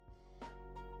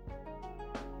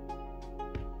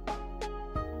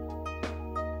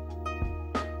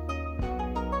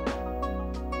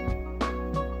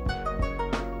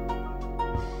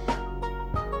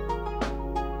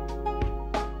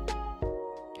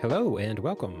Hello and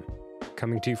welcome.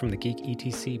 Coming to you from the Geek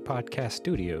ETC Podcast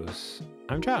Studios.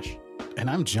 I'm Josh. And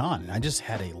I'm John. I just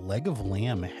had a leg of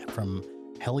lamb from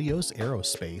Helios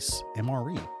Aerospace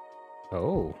MRE.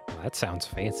 Oh, that sounds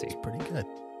fancy. It's pretty good.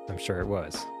 I'm sure it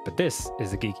was. But this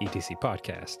is the Geek ETC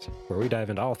Podcast, where we dive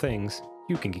into all things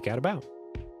you can geek out about.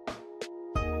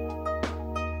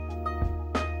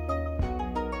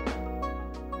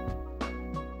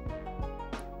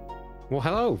 Well,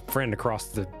 hello, friend across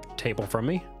the table from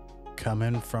me.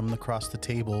 Coming from across the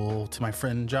table to my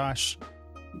friend Josh.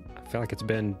 I feel like it's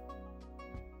been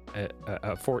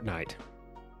a fortnight.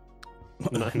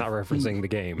 Not referencing the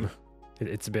game.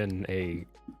 It's been a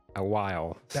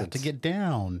while Got to get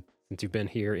down. since you've been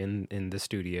here in the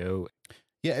studio.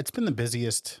 Yeah, it's been the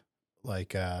busiest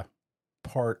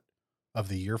part of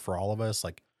the year for all of us.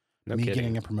 Like No me kidding.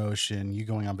 getting a promotion, you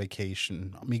going on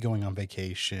vacation, me going on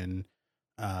vacation,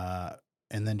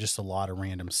 and then just a lot of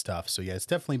random stuff. So yeah, it's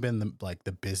definitely been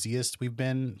the busiest we've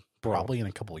been probably in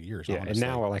a couple of years. Yeah, honestly. and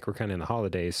now we're kind of in the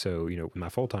holidays, so with my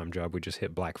full-time job, we just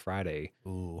hit Black Friday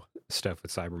Ooh. stuff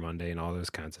with Cyber Monday and all those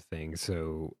kinds of things.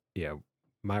 So yeah,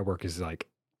 my work is like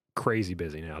crazy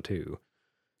busy now too.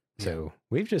 So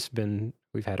we've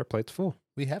had our plates full.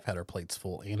 We have had our plates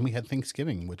full, and we had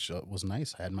Thanksgiving, which was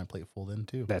nice. I had my plate full then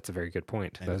too. That's a very good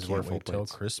point. And Those can't were full wait till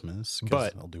plates. Christmas,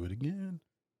 But- I'll do it again.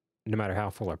 No matter how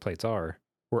full our plates are,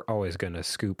 we're always going to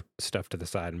scoop stuff to the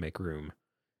side and make room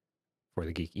for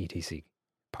the Geek ETC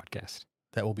podcast.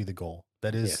 That will be the goal.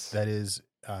 That is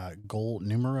goal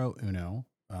numero uno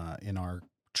in our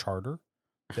charter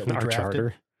that we Our drafted.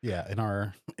 charter. Yeah,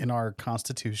 in our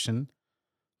constitution,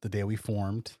 the day we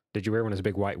formed. Did you wear one of those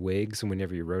big white wigs and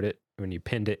whenever you wrote it, when you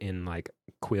pinned it in like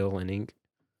quill and ink?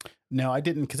 No, I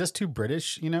didn't, because that's too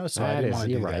British, so I That didn't is- want to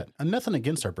do you're right. that. And nothing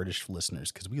against our British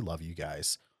listeners, because we love you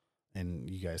guys, and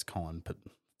you guys calling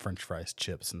French fries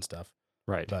chips and stuff.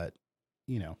 Right. But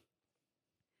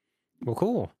Well,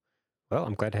 cool. Well,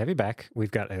 I'm glad to have you back.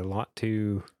 We've got a lot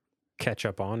to catch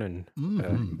up on and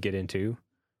mhm. get into.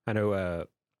 I know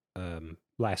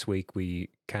last week we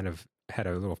kind of had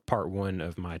a little part one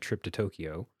of my trip to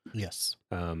Tokyo. Yes.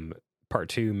 Part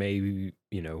two may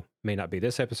not be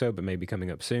this episode, but may be coming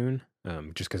up soon.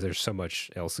 Just because there's so much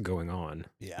else going on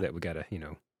Yeah. that we gotta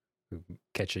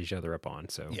catch each other up on.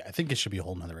 So Yeah, I think it should be a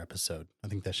whole nother episode. I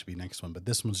think that should be next one. But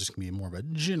this one's just going to be more of a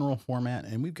general format,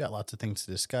 and we've got lots of things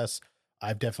to discuss.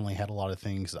 I've definitely had a lot of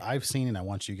things that I've seen, and I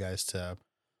want you guys to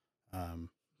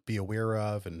be aware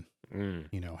of and,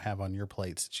 have on your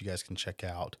plates that you guys can check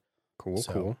out.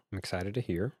 cool. I'm excited to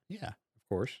hear, Yeah. of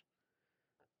course.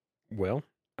 Well,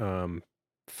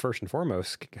 first and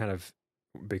foremost, kind of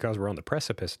because we're on the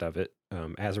precipice of it,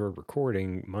 as we're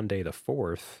recording Monday the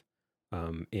 4th,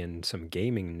 in some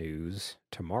gaming news,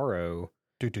 tomorrow,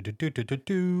 a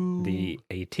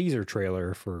teaser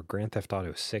trailer for Grand Theft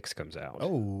Auto 6 comes out.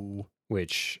 Oh,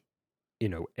 Which,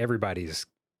 everybody's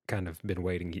kind of been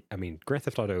waiting. I mean, Grand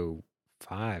Theft Auto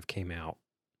 5 came out.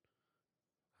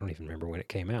 I don't even remember when it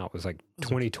came out. It was like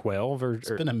 2012 or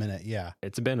it's been a minute. Yeah.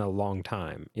 it's been a long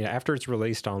time. After it's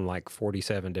released on like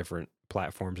 47 different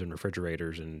platforms and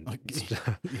refrigerators and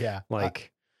stuff, Yeah.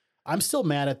 like I'm still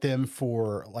mad at them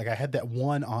for, I had that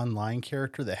one online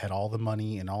character that had all the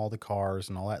money and all the cars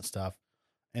and all that stuff.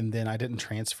 And then I didn't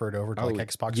transfer it over to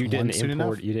Xbox you One didn't soon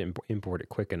enough. you didn't import it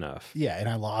quick enough. Yeah, and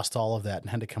I lost all of that and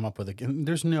had to come up with and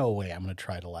there's no way I'm going to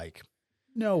try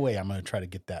to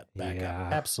get that back Yeah.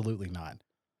 up. Absolutely not.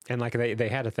 And like they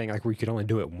had a thing like where you could only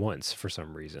do it once for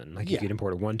some reason. Like you Yeah. could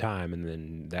import it one time and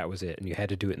then that was it, and you had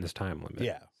to do it in this time limit.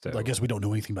 Yeah. So I guess we don't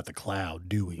know anything about the cloud,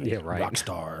 do we? Yeah, right.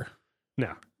 Rockstar.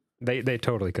 no, they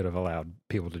totally could have allowed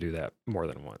people to do that more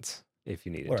than once if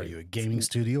you needed What to. are you, a gaming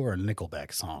studio or a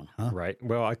Nickelback song, huh? Right.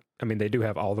 Well, I mean, they do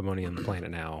have all the money on the planet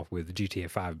now, with GTA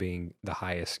 5 being the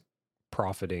highest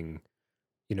profiting,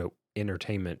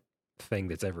 entertainment thing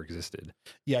that's ever existed.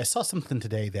 Yeah, I saw something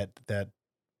today that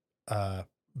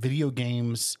video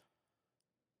games,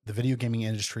 the video gaming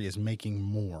industry is making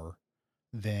more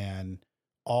than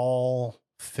all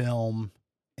film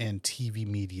and TV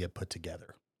media put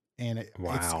together. And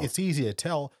Wow. it's easy to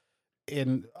tell.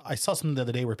 And I saw something the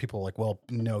other day where people were like, well,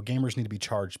 no, gamers need to be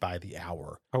charged by the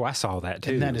hour. Oh, I saw that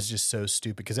too. And that is just so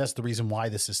stupid, because that's the reason why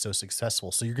this is so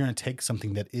successful. So you're going to take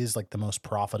something that is like the most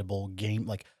profitable game,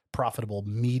 like profitable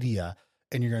media,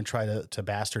 and you're going to try to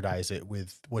bastardize it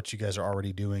with what you guys are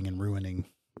already doing and ruining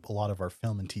a lot of our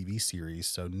film and TV series.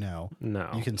 So no,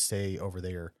 you can stay over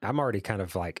there. I'm already kind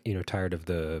of like, tired of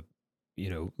the,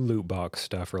 loot box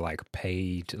stuff or like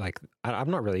paid. Like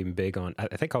I'm not really even big on, I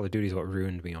think Call of Duty is what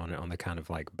ruined me on it, on the kind of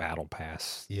like battle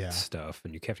pass Yeah. stuff.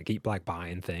 And you have to keep like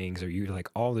buying things, or you like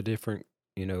all the different,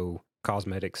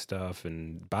 cosmetic stuff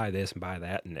and buy this and buy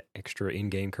that and extra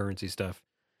in-game currency stuff.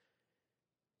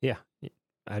 Yeah,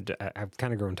 I've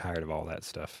kind of grown tired of all that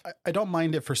stuff. I don't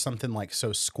mind it for something like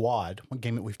Squad, one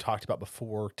game that we've talked about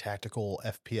before, tactical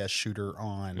FPS shooter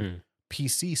on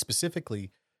PC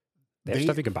specifically. They have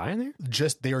stuff you can buy in there?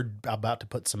 They are about to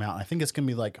put some out. I think it's going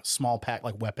to be like small pack,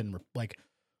 like weapon.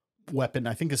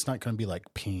 I think it's not going to be like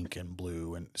pink and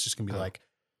blue, and it's just going to be like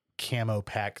camo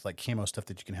pack, like camo stuff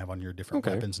that you can have on your different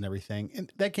weapons and everything.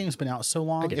 And that game's been out so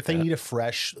long. If they need a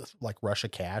fresh like rush of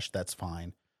cash, that's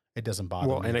fine. It doesn't bother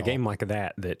me. Well, and a game like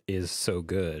that is so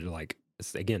good, like,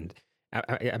 again,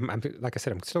 I'm like I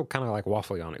said, I'm still kind of like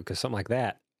waffling on it because something like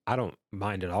that, I don't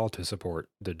mind at all to support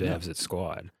the devs at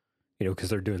Squad, because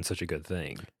they're doing such a good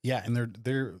thing. Yeah, and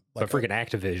they're like, but freaking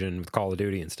Activision with Call of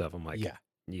Duty and stuff, I'm like, yeah,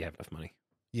 you have enough money.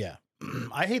 Yeah,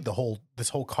 I hate this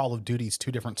whole Call of Duty's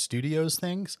 2 different studios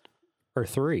things, or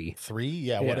 3,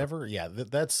 yeah, whatever. Yeah,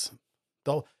 that's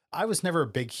though. I was never a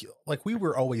big, like, we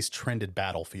were always trended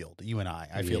Battlefield, you and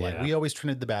I feel like we always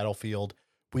trended the Battlefield.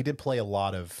 We did play a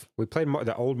lot of, we played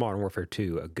the old Modern Warfare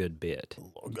 2 a good bit,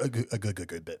 a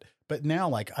good bit. But now,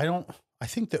 like, I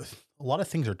think that a lot of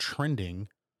things are trending,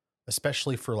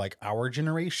 especially for like our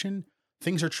generation.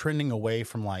 Things are trending away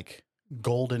from like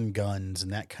golden guns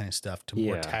and that kind of stuff to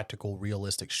more tactical,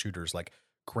 realistic shooters like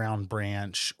Ground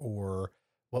Branch, or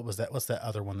what was that? What's that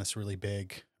other one that's really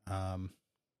big?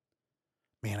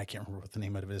 Man, I can't remember what the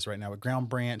name of it is right now, but Ground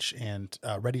Branch and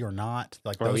Ready or Not,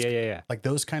 like those, like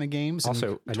those kind of games.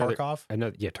 Also, Tarkov.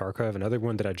 Tarkov. Another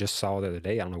one that I just saw the other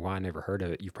day. I don't know why I never heard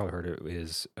of it. You've probably heard of it.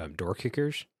 Is Door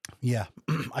Kickers. Yeah,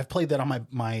 I've played that on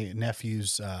my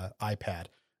nephew's iPad,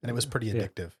 and it was pretty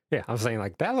addictive. Yeah, I was saying,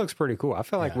 like, that looks pretty cool. I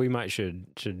feel like we should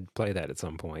play that at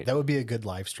some point. That would be a good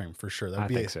live stream for sure. I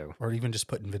think so. Or even just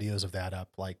putting videos of that up.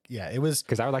 Like, yeah, it was,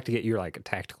 because I would like to get your like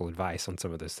tactical advice on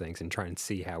some of those things and try and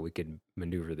see how we could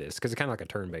maneuver this, because it's kind of like a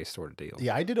turn-based sort of deal.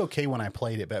 Yeah, I did okay when I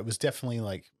played it, but it was definitely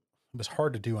like, it was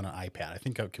hard to do on an iPad. I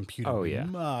think a computer would be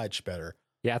much better.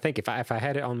 Yeah, I think if I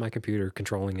had it on my computer,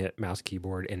 controlling it, mouse,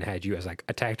 keyboard, and had you as like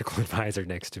a tactical advisor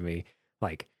next to me,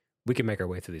 like, we can make our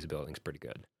way through these buildings pretty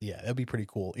good. Yeah, that'd be pretty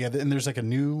cool. Yeah, and there's like a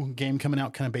new game coming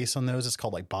out kind of based on those. It's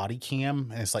called like Body Cam,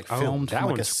 and it's like filmed that from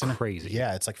like one's crazy.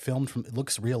 Yeah, it's like filmed from, it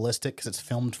looks realistic because it's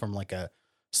filmed from like a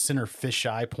center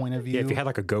fisheye point of view. Yeah, if you had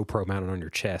like a GoPro mounted on your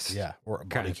chest. Yeah, or a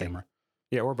body camera.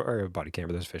 Yeah, or a body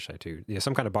camera. There's fisheye too. Yeah,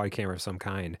 some kind of body camera of some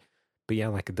kind. But yeah,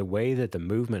 like the way that the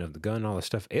movement of the gun and all this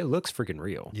stuff, it looks freaking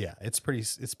real. Yeah, it's pretty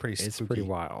spooky. It's pretty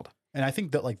wild. And I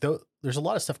think that like there's a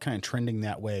lot of stuff kind of trending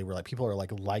that way, where like people are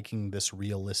like liking this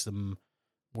realism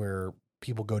where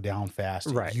people go down fast,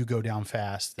 right? You go down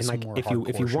fast. And like if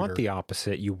you want the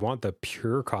opposite, you want the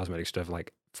pure cosmetic stuff.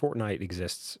 Like Fortnite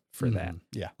exists for that.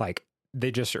 Yeah, like they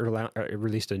just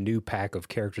released a new pack of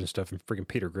characters and stuff, and freaking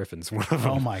Peter Griffin's one of them.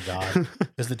 Oh my god,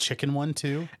 is the chicken one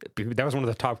too? That was one of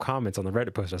the top comments on the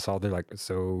Reddit post I saw. They're like,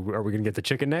 "So are we gonna get the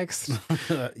chicken next?"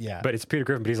 Yeah, but it's Peter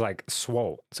Griffin, but he's like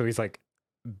swole, so he's like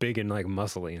big and like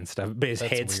muscly and stuff, but his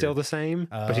head's still the same,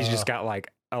 but he's just got like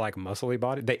a like muscly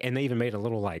body. They even made a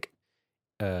little like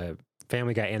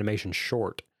Family Guy animation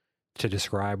short to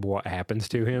describe what happens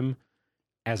to him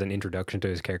as an introduction to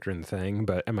his character in the thing.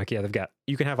 But I'm like, yeah,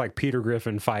 you can have like Peter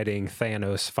Griffin fighting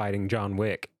Thanos, fighting John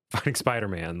Wick, fighting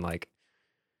Spider-Man. Like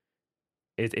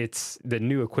it's the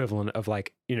new equivalent of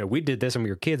like, we did this when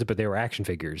we were kids, but they were action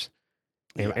figures.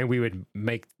 And we would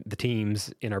make the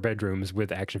teams in our bedrooms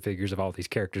with action figures of all these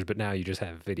characters, but now you just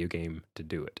have a video game to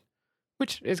do it,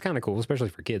 which is kind of cool, especially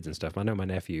for kids and stuff. I know my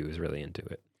nephew is really into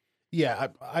it. Yeah,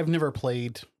 I've never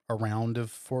played a round of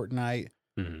Fortnite.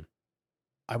 Mm-hmm.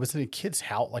 I was in a kid's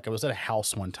house, like I was at a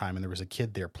house one time, and there was a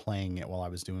kid there playing it while I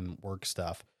was doing work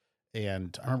stuff.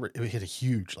 And I remember it hit a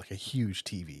huge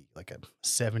TV, like a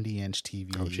 70-inch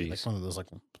TV, like one of those like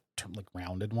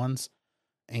rounded ones.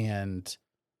 And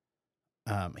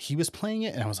he was playing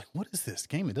it, and I was like, "What is this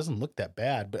game? It doesn't look that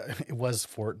bad," but it was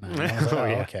Fortnite. And I was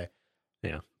like, okay,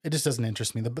 yeah. It just doesn't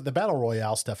interest me. The battle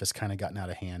royale stuff has kind of gotten out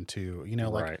of hand too.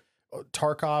 Like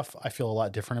Tarkov, I feel a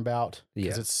lot different about,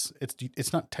 because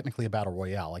it's not technically a battle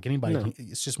royale. Like anybody,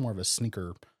 it's just more of a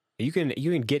sneaker. You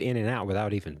can get in and out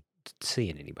without even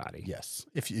seeing anybody. Yes,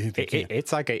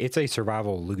 it's like it's a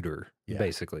survival looter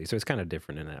basically. So it's kind of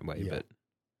different in that way. But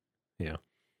yeah,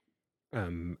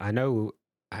 I know.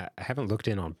 I haven't looked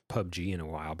in on PUBG in a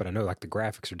while, but I know like the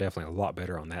graphics are definitely a lot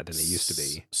better on that than they used to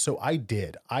be. So I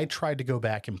tried to go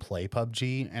back and play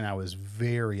PUBG, and I was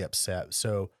very upset.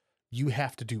 So you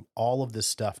have to do all of this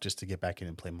stuff just to get back in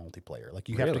and play multiplayer. Like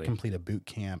you have to complete a boot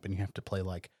camp, and you have to play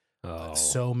like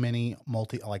so many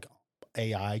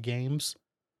AI games.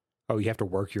 Oh, you have to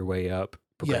work your way up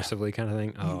progressively kind of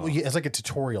thing. Oh, It's like a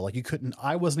tutorial. Like you couldn't,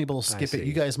 I wasn't able to skip it. You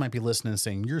see. guys might be listening and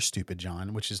saying, you're stupid,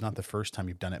 John, which is not the first time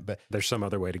you've done it, but There's some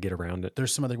other way to get around it.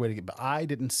 there's some other way to get, but I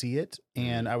didn't see it.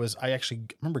 And I actually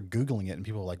remember Googling it and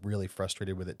people were like really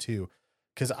frustrated with it too.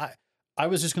 Cause I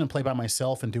was just going to play by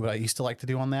myself and do what I used to like to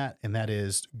do on that. And that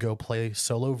is go play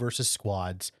solo versus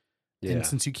squads. Yeah. And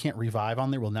since you can't revive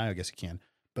on there, well, now I guess you can.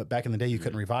 But back in the day, you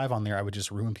couldn't revive on there. I would just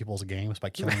ruin people's games by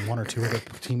killing one or two of their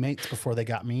teammates before they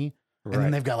got me. Right. And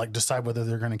then they've got to like decide whether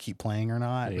they're going to keep playing or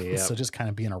not. Yep. So just kind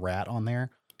of being a rat on there.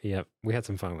 Yep. We had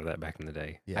some fun with that back in the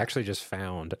day. Yeah. I actually just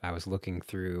found, I was looking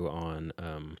through on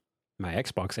my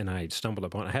Xbox and I stumbled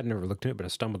upon, I had never looked at it, but I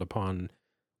stumbled upon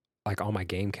like all my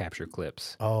game capture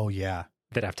clips. Oh, yeah.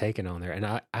 That I've taken on there. And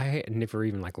I had never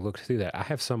even like looked through that. I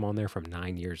have some on there from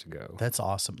 9 years ago. That's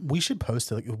awesome. We should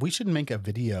post it. We should make a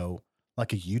video,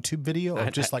 like a YouTube video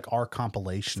of just like our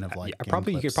compilation of like. Yeah,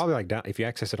 you could probably like if you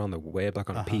access it on the web, like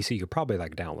on a PC, you could probably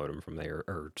like download them from there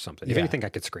or something. If anything, I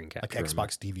could screen capture like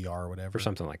Xbox DVR or whatever, or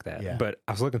something like that. Yeah. But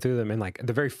I was looking through them and like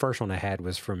the very first one I had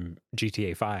was from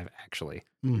GTA 5, actually,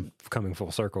 coming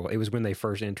full circle. It was when they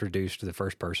first introduced the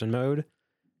first person mode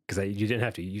because you didn't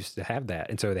have to used to have that,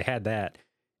 and so they had that.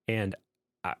 And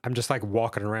I'm just like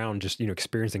walking around, just,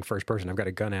 experiencing first person. I've got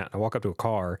a gun out. And I walk up to a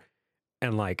car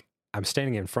and like I'm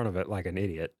standing in front of it like an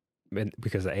idiot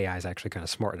because the AI is actually kind of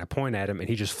smart. And I point at him and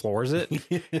he just floors it.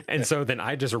 And so then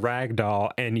I just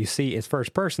ragdoll and you see it's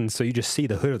first person. So you just see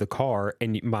the hood of the car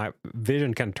and my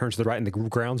vision kind of turns to the right and the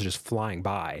ground's just flying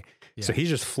by. Yeah. So he's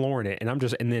just flooring it.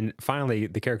 And then finally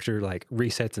the character like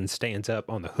resets and stands up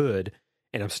on the hood.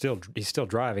 And he's still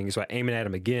driving. So I aim it at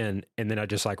him again. And then I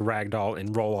just like ragdoll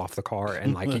and roll off the car.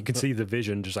 And like you can see the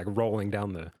vision just like rolling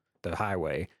down the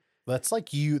highway. That's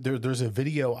like there's a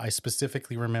video I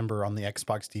specifically remember on the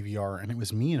Xbox DVR. And it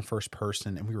was me in first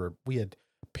person. And we had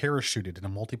parachuted in a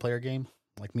multiplayer game.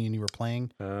 Like me and you were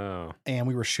playing. Oh. And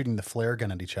we were shooting the flare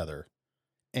gun at each other.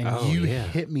 And you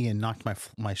hit me and knocked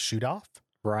my chute off.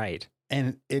 Right.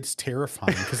 And it's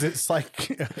terrifying because it's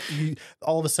like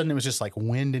all of a sudden it was just like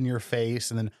wind in your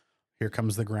face and then here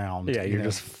comes the ground. Yeah, you're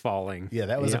just falling. Yeah,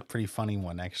 that was a pretty funny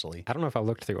one, actually. I don't know if I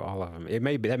looked through all of them. That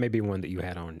may be one that you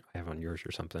have on yours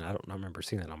or something. I don't remember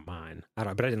seeing that on mine. But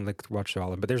I didn't watch all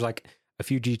of them. But there's like a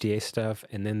few GTA stuff,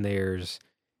 and then there's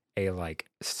a like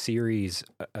series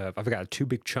of, I've got 2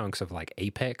 big chunks of like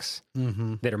Apex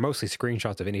that are mostly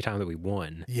screenshots of any time that we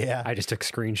won. Yeah. I just took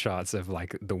screenshots of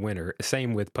like the winner.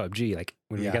 Same with PUBG. Like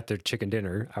when we got the chicken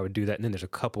dinner, I would do that. And then there's a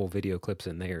couple video clips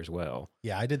in there as well.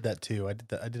 Yeah, I did that too. I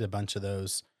did a bunch of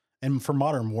those. And for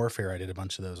Modern Warfare, I did a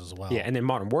bunch of those as well. Yeah. And then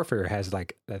Modern Warfare has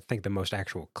like, I think the most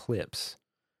actual clips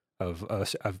of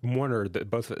one or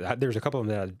both. There's a couple of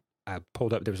them that I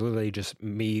pulled up. There was literally just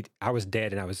me. I was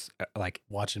dead, and I was like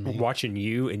watching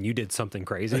you, and you did something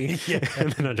crazy,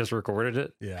 and then I just recorded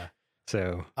it. Yeah.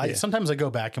 So sometimes I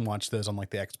go back and watch those on like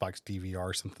the Xbox DVR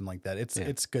or something like that.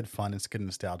 It's good fun. It's good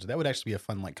nostalgia. That would actually be a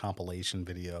fun like compilation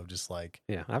video of just like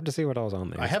I have to see what all's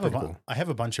on there. I have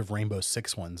a bunch of Rainbow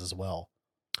Six ones as well.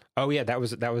 Oh yeah, that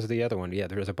was the other one. Yeah,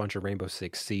 there was a bunch of Rainbow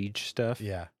Six Siege stuff.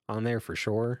 On there for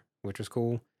sure, which was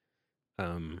cool.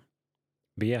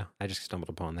 But yeah, I just stumbled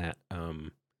upon that.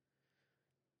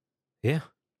 Yeah.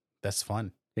 That's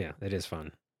fun. Yeah, it is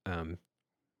fun.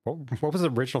 What was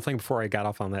the original thing before I got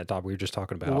off on that topic we were just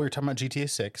talking about? Well, we were talking about GTA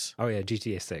 6. Oh yeah,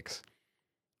 GTA 6.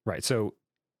 Right. So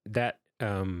that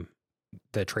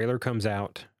the trailer comes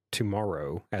out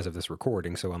tomorrow as of this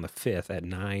recording. So on the 5th at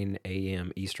 9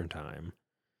 a.m. Eastern time,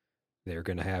 they're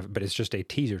going to have, but it's just a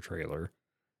teaser trailer.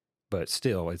 But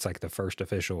still, it's like the first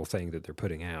official thing that they're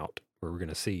putting out where we're going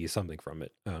to see something from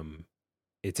it.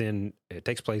 It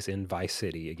takes place in Vice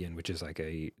City again, which is like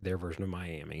their version of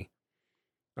Miami.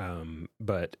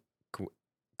 But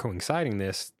coinciding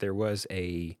this, there was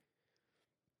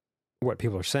what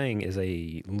people are saying is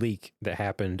a leak that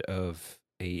happened of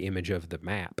a image of the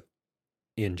map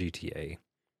in GTA.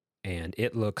 And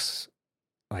it looks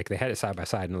like they had it side by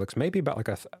side and it looks maybe about like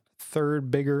a third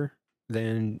bigger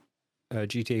than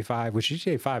GTA 5, which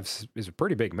GTA 5 is a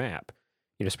pretty big map,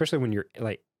 especially when you're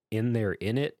like in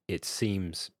it, it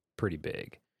seems pretty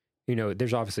big.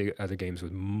 There's obviously other games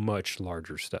with much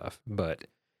larger stuff, but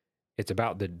it's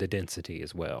about the density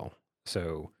as well.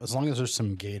 So as long as there's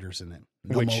some gators in it,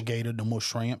 more gator, no more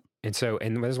shrimp. And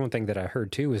there's one thing that I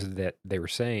heard too, is that they were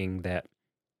saying that,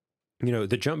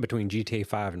 the jump between GTA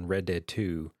 5 and Red Dead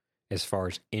 2, as far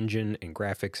as engine and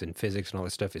graphics and physics and all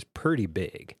that stuff, is pretty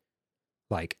big.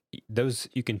 Like those,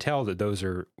 you can tell that those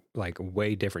are like a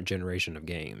way different generation of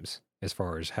games as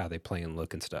far as how they play and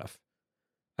look and stuff.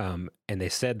 And they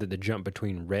said that the jump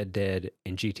between Red Dead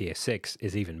and GTA 6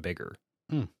 is even bigger.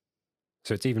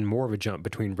 So it's even more of a jump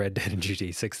between Red Dead and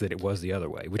GTA 6 than it was the other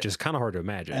way, which is kind of hard to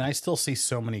imagine. And I still see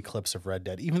so many clips of Red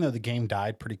Dead, even though the game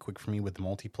died pretty quick for me with the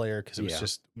multiplayer, because it was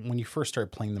just, when you first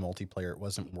started playing the multiplayer, it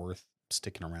wasn't worth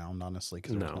sticking around, honestly,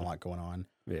 because there wasn't a lot going on.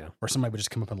 Yeah. Or somebody would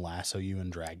just come up and lasso you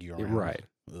and drag you around. Right.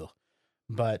 Ugh.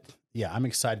 But yeah, I'm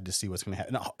excited to see what's going to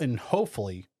happen. And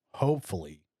hopefully,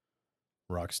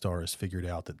 Rockstar has figured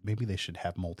out that maybe they should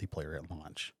have multiplayer at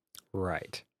launch.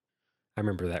 Right. I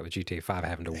remember that with GTA 5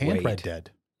 having to wait. And Red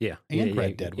Dead. Yeah. And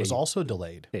Red Dead was also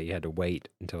delayed. Yeah, you had to wait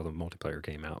until the multiplayer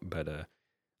came out. But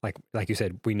like you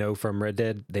said, we know from Red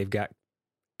Dead, they've got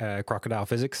crocodile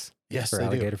physics. Yes, or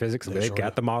alligator physics. They've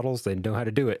got the models. They know how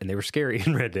to do it. And they were scary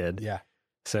in Red Dead. Yeah.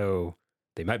 So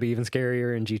they might be even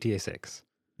scarier in GTA 6.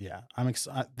 Yeah.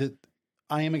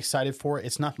 I am excited for it.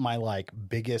 It's not my like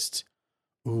biggest,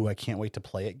 ooh, I can't wait to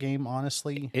play it game,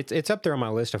 honestly. It's up there on my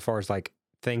list as far as like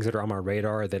things that are on my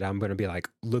radar that I'm going to be like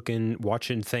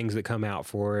watching things that come out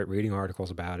for it, reading articles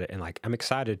about it. And like, I'm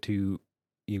excited to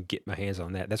get my hands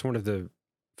on that. That's one of the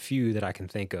few that I can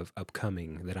think of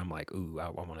upcoming that I'm like, ooh, I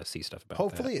want to see stuff about.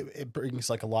 Hopefully it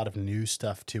brings like a lot of new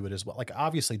stuff to it as well. Like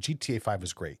obviously GTA 5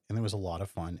 was great and it was a lot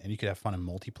of fun and you could have fun in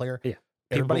multiplayer. Yeah.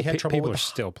 Everybody had trouble. People are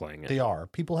still playing it. They are.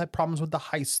 People had problems with the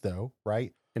heist though,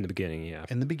 right? In the beginning, yeah.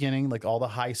 In the beginning, like all the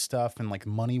heist stuff and like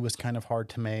money was kind of hard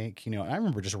to make. You know, I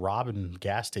remember just robbing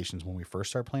gas stations when we first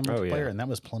started playing multiplayer, and that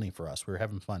was plenty for us. We were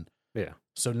having fun. Yeah.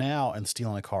 So now, and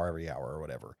stealing a car every hour or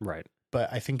whatever. Right.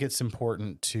 But I think it's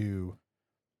important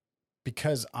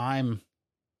because I'm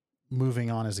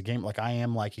moving on as a game, like I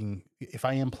am liking, if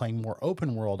I am playing more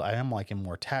open world, I am liking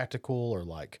more tactical or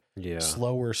like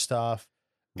slower stuff.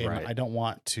 And I don't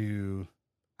want to.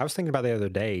 I was thinking about the other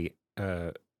day,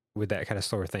 with that kind of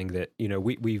slower thing that, you know,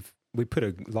 we put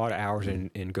a lot of hours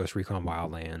in Ghost Recon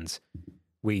Wildlands.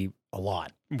 We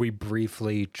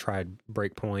briefly tried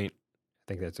Breakpoint. I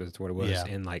think that's what it was. Yeah.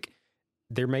 And like,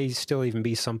 there may still even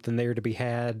be something there to be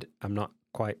had. I'm not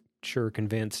quite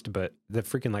convinced, but the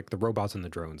freaking like the robots and the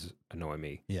drones annoy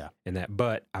me. Yeah. And that,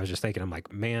 but I was just thinking, I'm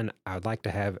like, man, I would like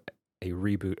to have a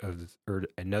reboot or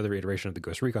another iteration of the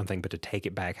Ghost Recon thing, but to take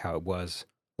it back how it was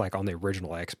like on the original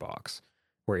Xbox,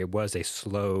 where it was a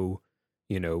slow,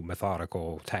 you know,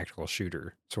 methodical, tactical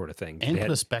shooter sort of thing. And put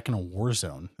us back in a war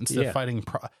zone instead of fighting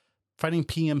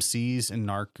PMCs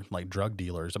and drug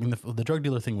dealers. I mean, the drug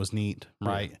dealer thing was neat,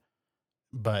 right? Yeah.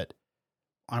 But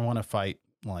I want to fight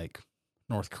like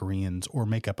North Koreans or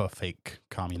make up a fake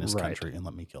communist country and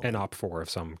let me kill them. An OP4 of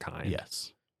some kind.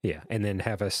 Yes. Yeah. And then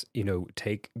have us, you know,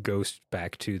 take Ghost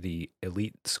back to the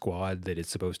elite squad that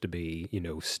it's supposed to be, you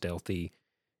know, stealthy.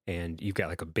 And you've got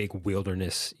like a big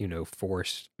wilderness, you know,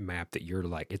 forest map that you're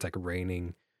like, it's like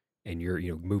raining and you're,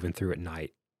 you know, moving through at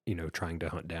night, you know, trying to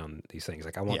hunt down these things.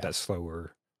 Like I want that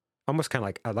slower, almost kind of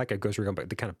like, I like a Ghost Recon, but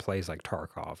that kind of plays like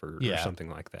Tarkov or something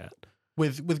like that.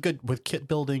 With kit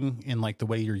building and like the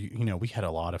way you know, we had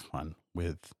a lot of fun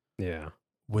with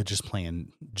just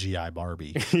playing GI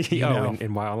Barbie. You know?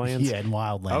 In Wildlands? Yeah, in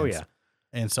Wildlands. Oh yeah.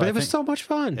 And so but it was so much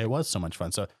fun. It was so much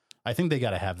fun. So I think they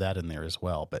got to have that in there as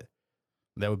well, but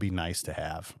that would be nice to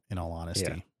have, in all honesty.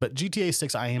 Yeah. But GTA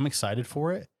 6, I am excited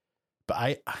for it.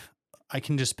 But I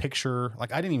can just picture,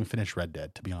 like, I didn't even finish Red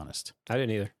Dead, to be honest. I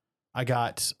didn't either. I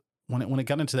got, when it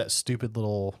got into that stupid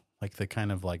little, like, the kind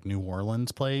of, like, New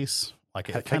Orleans place.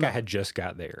 Like, I think I had just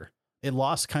got there. It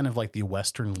lost kind of, like, the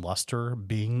Western luster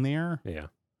being there. Yeah.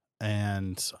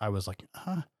 And I was like,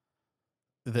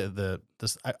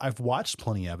 I've watched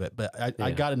plenty of it, but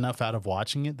I got enough out of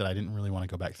watching it that I didn't really want to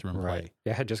go back through and play.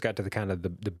 Yeah, I had just got to the kind of the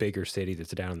bigger city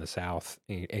that's down in the south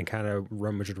and kind of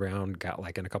rummaged around, got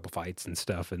like in a couple fights and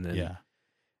stuff, and then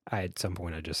at some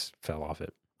point I just fell off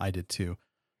it. I did too,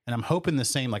 and I'm hoping the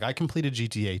same. Like I completed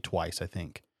GTA twice, I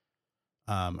think,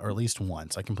 or at least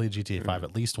once. I completed GTA 5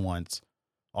 at least once.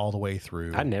 All the way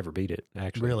through. I never beat it,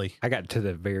 actually. Really? I got to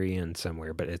the very end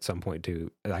somewhere, but at some point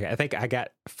too, like, I think I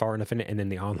got far enough in it and then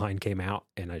the online came out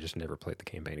and I just never played the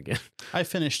campaign again. I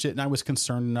finished it and I was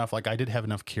concerned enough. Like I did have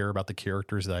enough care about the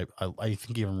characters that I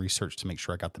think even researched to make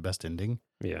sure I got the best ending.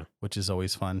 Yeah. Which is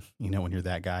always fun, you know, when you're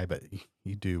that guy, but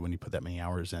you do when you put that many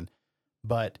hours in.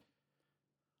 But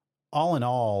all in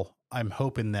all, I'm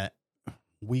hoping that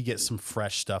we get some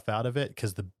fresh stuff out of it,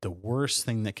 because the worst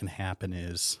thing that can happen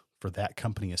is, for that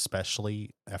company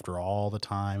especially, after all the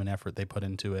time and effort they put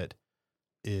into it,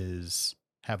 is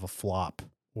have a flop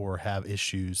or have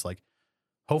issues. Like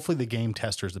hopefully the game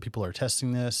testers, the people who are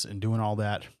testing this and doing all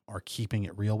that, are keeping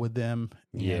it real with them.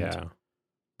 And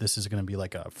this is going to be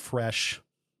like a fresh,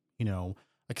 you know,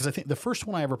 because I think the first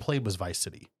one I ever played was Vice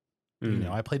City. You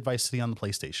know, I played Vice City on the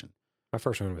PlayStation. My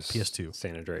first one was PS2.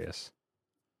 San Andreas.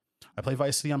 I played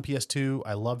Vice City on PS2.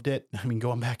 I loved it. I mean,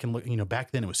 going back and look,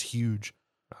 back then it was huge.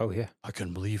 Oh yeah. I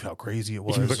couldn't believe how crazy it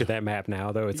was. You look at that map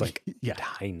now, though; it's like yeah,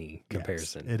 tiny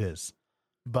comparison. Yes, it is,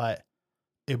 but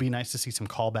it'd be nice to see some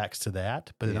callbacks to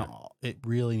that. But it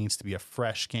really needs to be a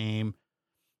fresh game.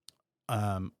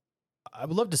 I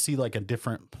would love to see like a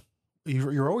different.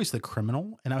 You're always the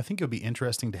criminal, and I think it would be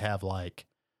interesting to have like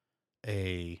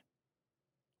a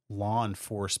law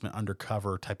enforcement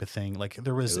undercover type of thing. Like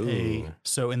there was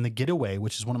so in The Getaway,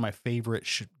 which is one of my favorite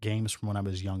games from when I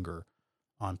was younger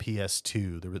on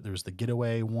PS2, there was The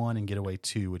Getaway 1 and Getaway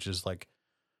 2, which is like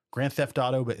Grand Theft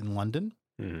Auto, but in London.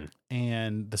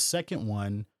 And the second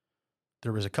one,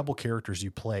 there was a couple characters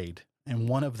you played, and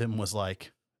one of them was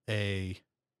like a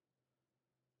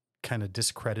kind of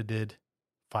discredited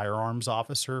firearms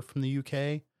officer from the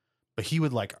UK, but he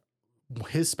would like,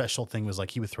 his special thing was like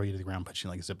he would throw you to the ground, put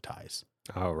you in like zip ties.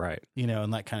 Oh, right.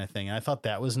 And that kind of thing. And I thought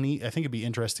that was neat. I think it'd be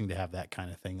interesting to have that kind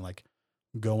of thing like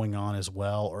going on as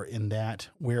well, or in that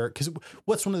where, because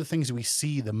what's one of the things we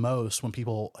see the most when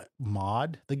people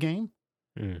mod the game?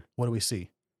 What do we see?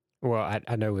 Well,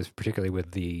 I know it was particularly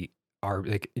with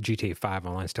like GTA 5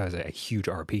 Online still has a huge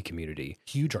RP community.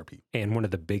 Huge RP. And one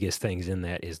of the biggest things in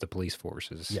that is the police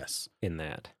forces. Yes. In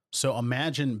that. So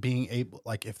imagine being able,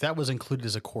 like if that was included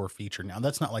as a core feature. Now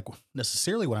that's not like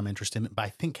necessarily what I'm interested in, but I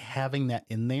think having that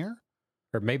in there.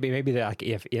 Or maybe that like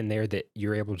if in there that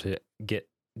you're able to get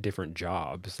different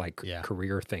jobs, like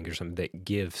career things or something that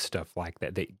give stuff like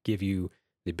that give you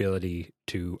the ability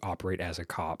to operate as a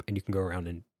cop, and you can go around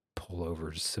and pull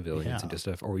over civilians and do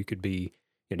stuff. Or you could be,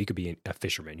 you could be a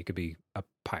fisherman, you could be a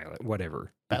pilot,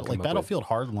 whatever. Like Battlefield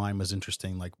Hardline was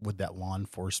interesting, like with that law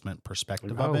enforcement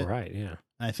perspective of it. Oh, right, yeah.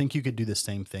 And I think you could do the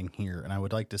same thing here, and I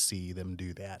would like to see them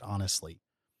do that, honestly.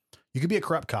 You could be a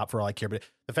corrupt cop for all I care, but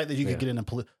the fact that you could get in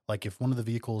like if one of the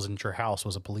vehicles in your house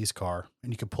was a police car,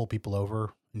 and you could pull people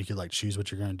over, and you could like choose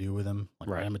what you're going to do with them, like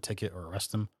write them a ticket or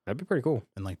arrest them. That'd be pretty cool.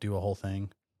 And like do a whole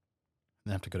thing.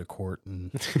 And have to go to court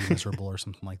and be miserable or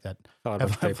something like that. Fill out a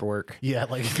bunch of paperwork. Yeah,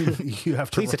 like you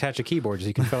have to. Please attach a keyboard so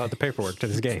you can fill out the paperwork to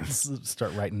this game.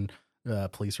 Start writing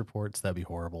police reports. That'd be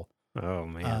horrible. Oh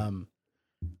man.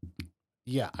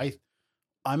 Yeah,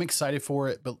 I'm excited for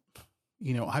it, but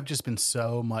I've just been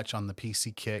so much on the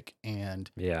PC kick,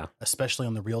 and especially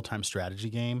on the real-time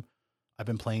strategy game. I've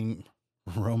been playing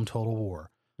Rome Total War.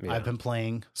 I've been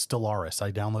playing Stellaris.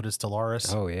 I downloaded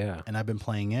Stellaris. Oh yeah. And I've been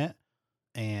playing it.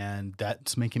 And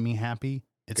that's making me happy.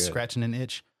 It's scratching an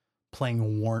itch.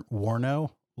 Playing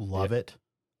Warno, love it.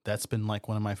 That's been like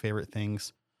one of my favorite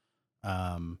things.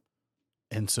 And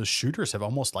so shooters have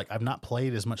almost like, I've not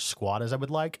played as much squad as I would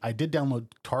like. I did download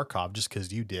Tarkov just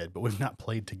because you did, but we've not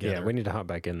played together. Yeah, we need to hop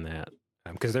back in that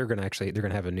because they're gonna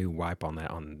have a new wipe on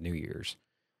that on New Year's.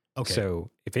 Okay. So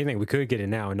if anything, we could get in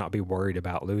now and not be worried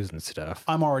about losing stuff.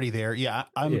 I'm already there. Yeah.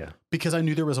 Because I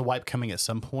knew there was a wipe coming at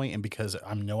some point, and because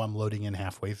I know I'm loading in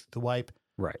halfway through the wipe.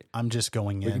 Right. I'm just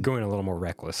going in. We could go in a little more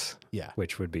reckless. Yeah.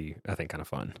 Which would be, I think, kind of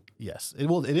fun. Yes. It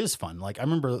is fun. Like I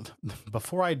remember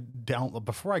before I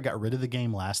got rid of the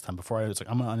game last time, before I was like,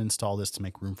 I'm going to uninstall this to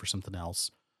make room for something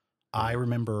else. I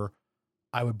remember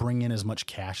I would bring in as much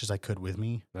cash as I could with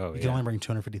me. Oh, you can only bring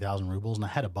 250,000 rubles, and I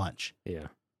had a bunch. Yeah.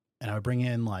 And I would bring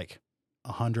in like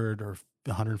 100 or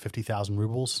 150,000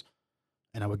 rubles,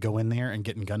 and I would go in there and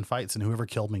get in gunfights, and whoever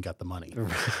killed me got the money.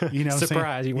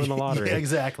 Surprise, you won the lottery. Yeah,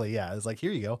 exactly. Yeah. It's like,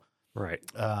 here you go. Right.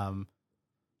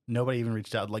 Nobody even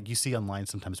reached out. Like you see online,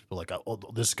 sometimes people are like, oh,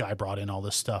 this guy brought in all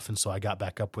this stuff, and so I got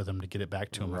back up with him to get it back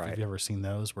to him. Right. Have you ever seen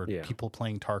those where people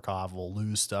playing Tarkov will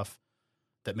lose stuff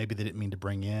that maybe they didn't mean to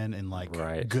bring in, and like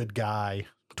good guy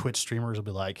Twitch streamers will be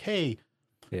like, hey,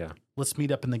 let's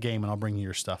meet up in the game and I'll bring you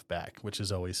your stuff back, which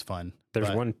is always fun. There's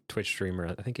one Twitch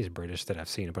streamer, I think he's British, that I've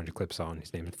seen a bunch of clips on.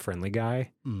 His name is Friendly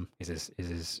Guy is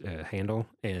his handle.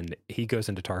 And he goes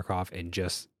into Tarkov and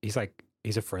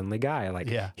he's a friendly guy. Like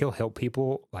he'll help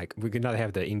people. Like we could not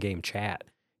have the in-game chat.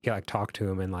 He'll like talk to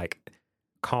him and like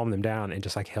calm them down and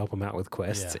just like help them out with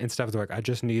quests and stuff. They're like, I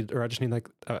just need like,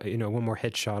 one more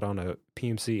headshot on a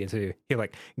PMC. And so he'll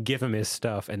like give him his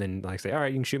stuff and then like say, all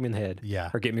right, you can shoot me in the head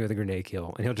or get me with a grenade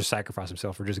kill. And he'll just sacrifice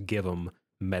himself or just give him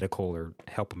medical or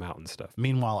help him out and stuff.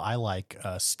 Meanwhile, I like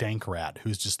Stank Rat,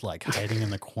 who's just like hiding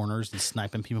in the corners and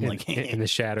sniping people like in the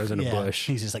shadows in a bush.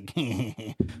 He's just like,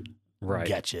 right.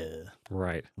 Gotcha.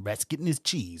 Right. Rat's getting his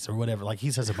cheese or whatever. Like he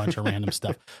says a bunch of random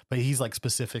stuff, but he's like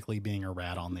specifically being a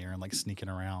rat on there and like sneaking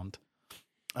around.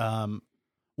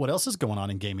 What else is going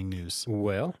on in gaming news?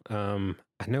 Well, I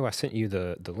know I sent you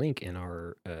the link in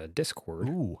our Discord,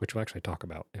 Ooh. Which we'll actually talk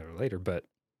about later, but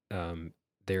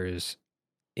there's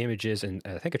images and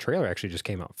I think a trailer actually just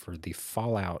came out for the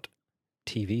Fallout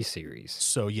TV series.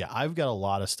 So yeah, I've got a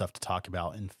lot of stuff to talk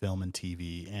about in film and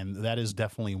TV, and that is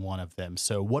definitely one of them.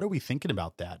 So what are we thinking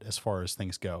about that as far as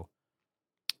things go?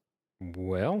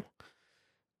 Well,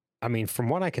 I mean, from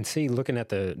what I can see, looking at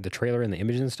the trailer and the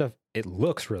images and stuff, it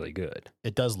looks really good.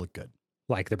 It does look good.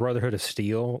 Like the Brotherhood of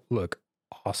Steel look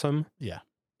awesome. Yeah.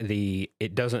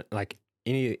 It doesn't like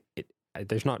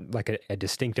there's not like a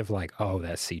distinctive like, oh,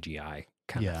 that's CGI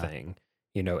kind of thing.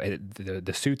 You know,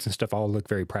 the suits and stuff all look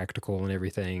very practical and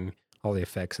everything, all the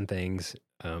effects and things.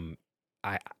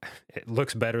 It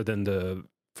looks better than the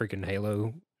freaking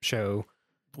Halo show,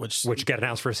 which got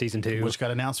announced for season 2. Which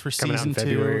got announced for season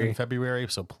 2 in February.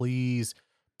 So please,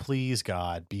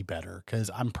 God, be better, because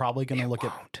I'm probably going to look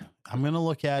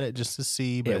at it just to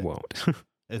see. But it won't.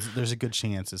 There's a good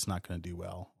chance it's not going to do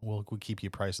well. We'll keep you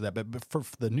apprised of that. But for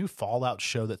the new Fallout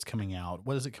show that's coming out,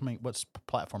 what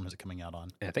platform is it coming out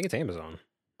on? I think it's Amazon.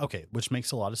 Okay, which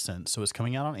makes a lot of sense. So it's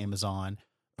coming out on Amazon.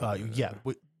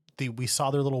 We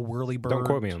saw their little whirly bird. Don't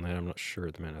quote me on that. I'm not sure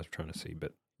at the minute. I was trying to see,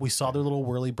 but we saw their little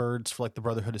whirly birds for like the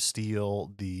Brotherhood of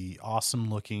Steel, the awesome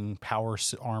looking power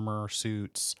armor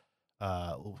suits.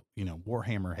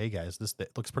 Warhammer. Hey guys,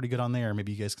 that looks pretty good on there.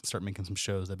 Maybe you guys can start making some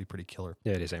shows. That'd be pretty killer.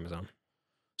 Yeah, it is Amazon.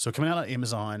 So coming out on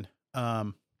Amazon,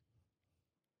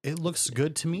 it looks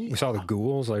good to me. We saw the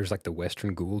ghouls. There's like the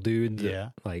Western ghoul dude.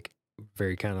 Like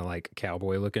very kind of like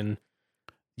cowboy looking.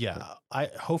 Yeah.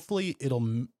 Hopefully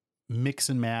it'll mix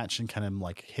and match and kind of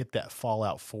like hit that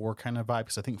Fallout 4 kind of vibe,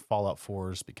 because I think Fallout 4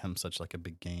 has become such like a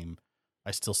big game.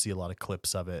 I still see a lot of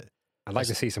clips of it. I'd like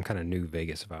to see some kind of New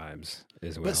Vegas vibes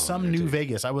as well. But some New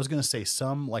Vegas. I was going to say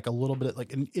some like a little bit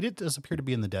like, and it does appear to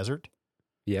be in the desert.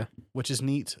 Yeah. Which is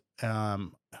neat.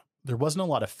 There wasn't a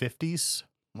lot of 50s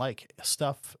like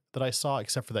stuff that I saw,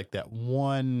 except for like that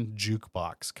one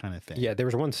jukebox kind of thing. Yeah, there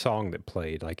was one song that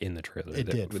played like in the trailer.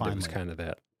 That was kind of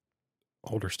that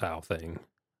older style thing.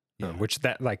 Yeah. Which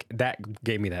that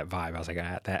gave me that vibe. I was like,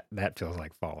 that feels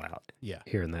like Fallout. Yeah.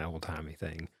 Hearing that old timey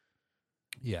thing.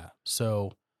 Yeah.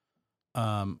 So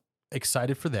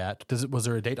excited for that. Was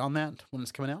there a date on that when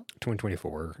it's coming out?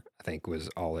 2024, I think, was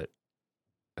all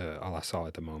I saw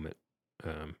at the moment.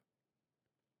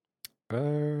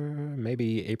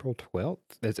 Maybe April 12th.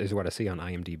 That is what I see on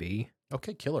IMDb.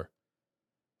 Okay, killer.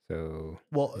 So,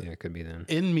 well, yeah, it could be then.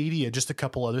 In media, just a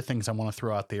couple other things I want to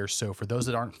throw out there. So for those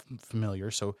that aren't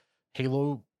familiar, so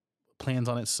Halo plans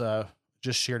on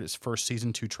just shared its first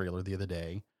season 2 trailer the other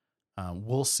day.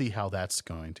 We'll see how that's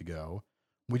going to go.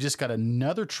 We just got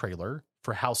another trailer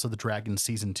for House of the Dragon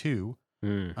season 2.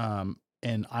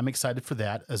 And I'm excited for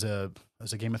that as a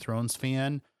Game of Thrones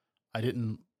fan.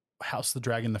 House of the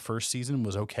Dragon, the first season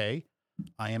was okay.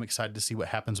 I am excited to see what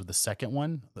happens with the second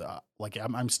one.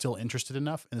 I'm still interested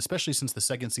enough, and especially since the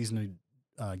second season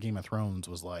of Game of Thrones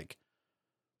was like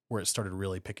where it started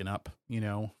really picking up,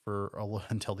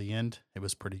 until the end. It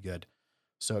was pretty good.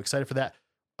 So excited for that.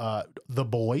 The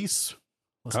Boys.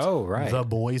 Right. The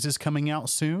Boys is coming out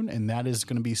soon, and that is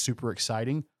going to be super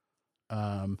exciting.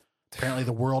 Apparently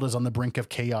the world is on the brink of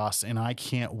chaos, and I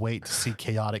can't wait to see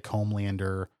chaotic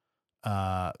Homelander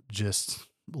just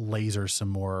laser some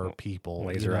more people.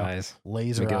 Laser eyes.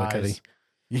 Laser McGillicuddy.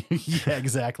 eyes. Yeah,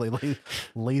 exactly.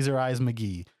 Laser eyes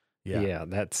McGee. Yeah,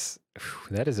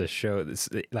 that is a show that's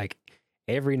like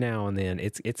every now and then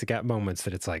it's got moments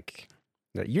that it's like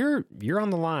that you're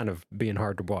on the line of being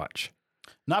hard to watch.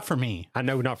 Not for me. I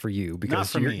know, not for you,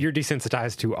 because you're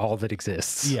desensitized to all that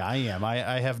exists. Yeah, I am.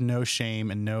 I have no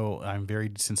shame and I'm very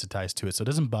desensitized to it. So it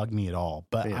doesn't bug me at all.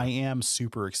 But I am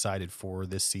super excited for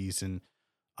this season.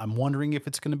 I'm wondering if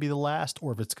it's going to be the last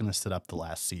or if it's going to set up the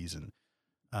last season.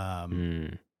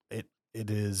 It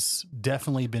has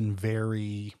definitely been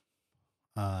very,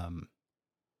 there's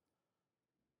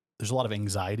a lot of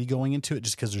anxiety going into it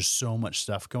just because there's so much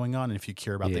stuff going on. And if you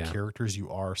care about the characters, you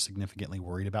are significantly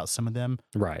worried about some of them.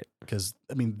 Right. Because,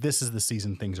 this is the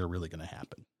season things are really going to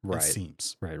happen. Right. It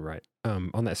seems. Right.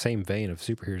 On that same vein of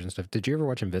superheroes and stuff, did you ever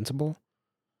watch Invincible?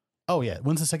 Oh, yeah.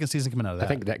 When's the second season coming out of that? I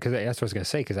think because that's what I was going to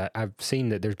say, because I've seen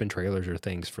that there's been trailers or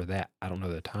things for that. I don't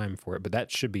know the time for it, but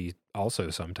that should be also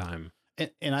sometime.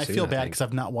 And I feel bad because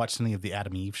I've not watched any of the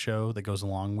Adam Eve show that goes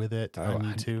along with it. I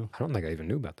need to. I don't think I even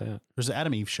knew about that. There's an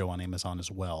Adam Eve show on Amazon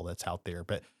as well that's out there,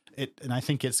 but I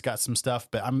think it's got some stuff.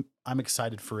 But I'm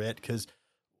excited for it because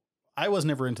I was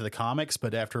never into the comics,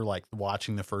 but after like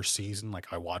watching the first season,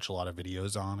 like I watch a lot of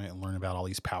videos on it and learn about all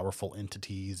these powerful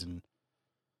entities and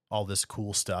all this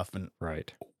cool stuff and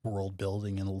world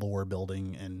building and lore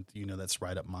building, and that's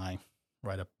right up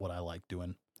what I like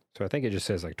doing. So I think it just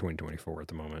says like 2024 at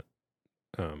the moment.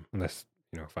 Unless,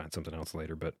 find something else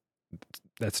later, but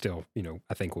that's still,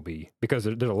 I think will be, because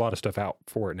there's a lot of stuff out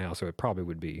for it now. So it probably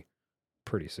would be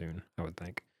pretty soon, I would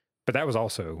think. But that was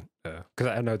also because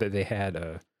I know that they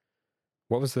had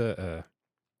what was the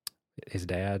his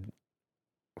dad?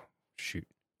 Shoot,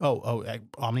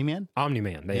 Omni-Man?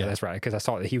 Omni-Man. Yeah, Yeah. that's right. Because I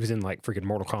saw that he was in like freaking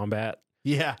Mortal Kombat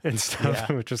Yeah. and stuff,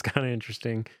 Yeah. which was kind of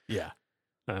interesting. Yeah.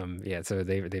 Yeah. So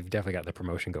they've definitely got the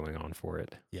promotion going on for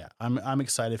it. Yeah. I'm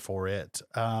excited for it.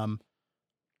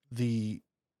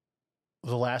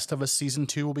 The Last of Us season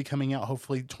 2 will be coming out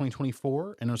hopefully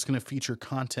 2024, and it's going to feature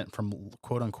content from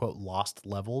quote unquote lost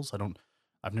levels.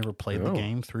 I've never played the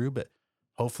game through, but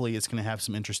hopefully it's going to have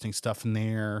some interesting stuff in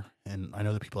there. And I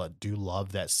know the people that do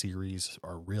love that series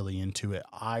are really into it.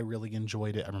 I really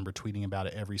enjoyed it. I remember tweeting about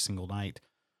it every single night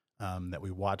that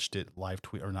we watched it, live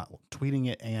tweet or not tweeting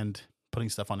it and putting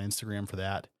stuff on Instagram for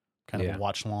that kind of a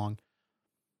watch along.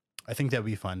 I think that'd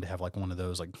be fun to have like one of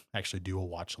those, like actually do a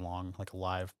watch along, like a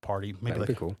live party, maybe like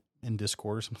be cool in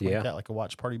Discord or something like that, like a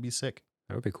watch party would be sick.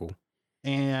 That would be cool.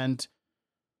 And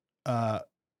the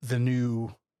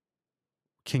new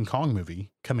King Kong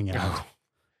movie coming out.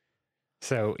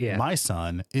 So yeah, my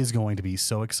son is going to be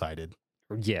so excited.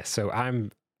 Yes, so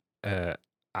I'm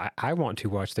I want to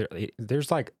watch there's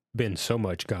like been so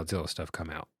much Godzilla stuff come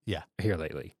out here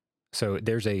lately. So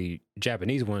there's a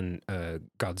Japanese one,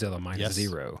 Godzilla Minus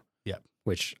Zero. Yep.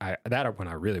 Which that one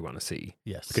I really want to see.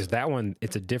 Yes. Because that one,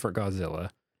 it's a different Godzilla.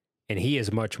 And he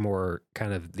is much more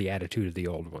kind of the attitude of the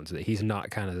old ones. That he's not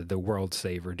kind of the world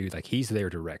saver dude. Like he's there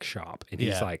to wreck shop. And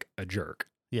he's like a jerk.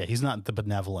 Yeah, he's not the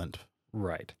benevolent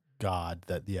god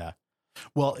that,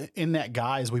 Well, in that,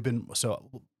 guys, we've been, so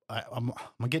I'm going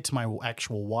to get to my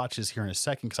actual watches here in a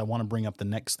second because I want to bring up the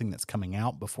next thing that's coming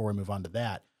out before we move on to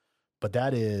that. But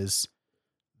that is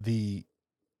the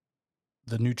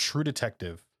new True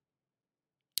Detective.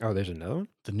 Oh, there's another one?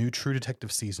 The new True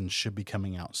Detective season should be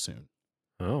coming out soon.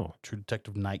 Oh. True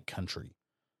Detective Night Country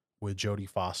with Jodie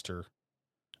Foster.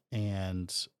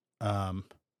 And I'm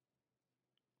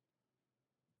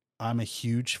a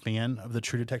huge fan of the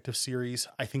True Detective series.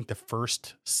 I think the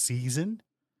first season,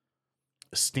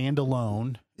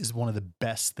 standalone, is one of the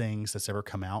best things that's ever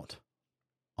come out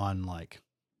on, like,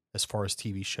 as far as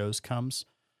TV shows comes.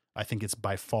 I think it's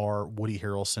by far Woody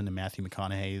Harrelson and Matthew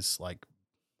McConaughey's, like,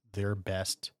 their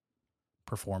best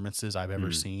performances I've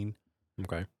ever seen.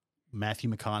 Okay. Matthew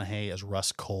McConaughey as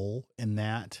Russ Cole in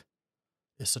that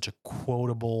is such a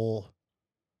quotable,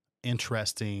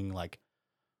 interesting, like,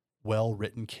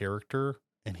 well-written character.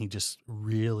 And he just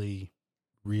really,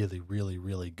 really, really,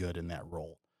 really good in that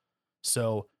role.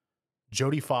 So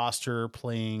Jodie Foster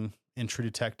playing in True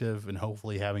Detective and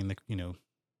hopefully having the,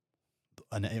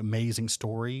 an amazing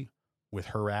story with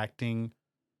her acting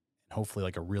and hopefully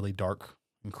like a really dark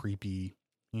and creepy,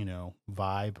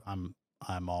 vibe. I'm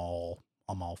all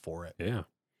for it. Yeah.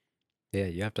 Yeah.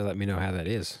 You have to let me know how that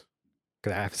is.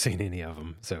 Cause I haven't seen any of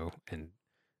them. So, and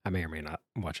I may or may not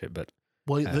watch it, but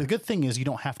well, the good thing is you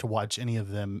don't have to watch any of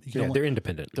them. They're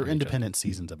independent. They're independent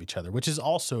seasons of each other, which is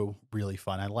also really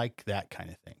fun. I like that kind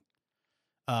of thing.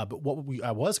 But what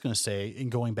I was going to say, in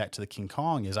going back to the King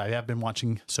Kong, is I have been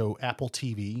watching, so Apple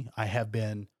TV, I have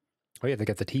been. Oh yeah, they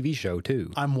got the TV show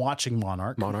too. I'm watching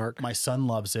Monarch. Monarch. My son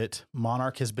loves it.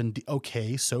 Monarch has been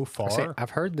okay so far.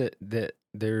 I've heard that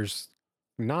there's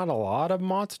not a lot of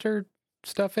monster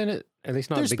stuff in it, at least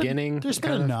not at the beginning. There's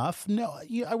been enough. No,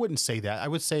 I wouldn't say that. I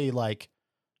would say like,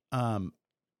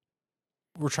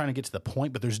 we're trying to get to the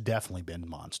point, but there's definitely been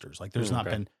monsters. Like there's not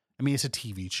been, I mean, it's a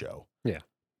TV show. Yeah.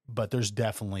 But there's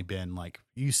definitely been like,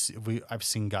 I've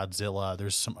seen Godzilla.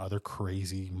 There's some other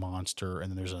crazy monster.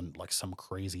 And then there's like some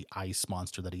crazy ice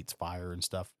monster that eats fire and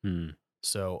stuff.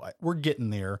 So we're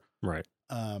getting there. Right.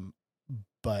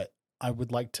 But I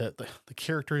would like to, the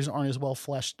characters aren't as well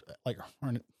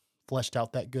aren't fleshed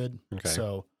out that good. Okay.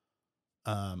 So,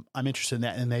 I'm interested in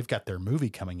that. And they've got their movie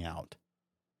coming out,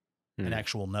 an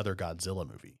actual another Godzilla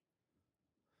movie.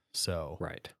 So,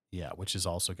 right. Yeah, which is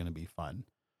also going to be fun.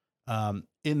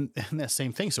 In that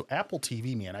same thing. So Apple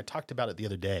TV, man, I talked about it the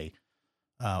other day,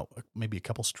 maybe a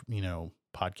couple,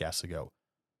 podcasts ago.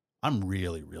 I'm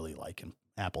really, really liking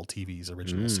Apple TV's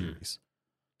original series.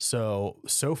 So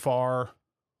far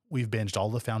we've binged all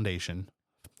the Foundation.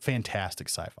 Fantastic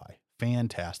sci-fi,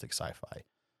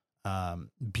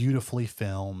 beautifully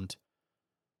filmed,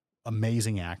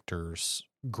 amazing actors,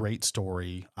 great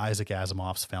story. Isaac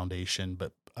Asimov's Foundation.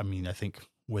 But I mean, I think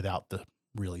without the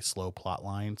really slow plot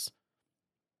lines.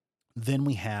 Then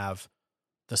we have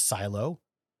The Silo.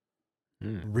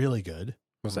 Really good.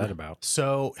 What's that about?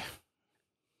 So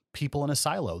people in a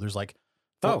silo. There's like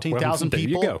 14,000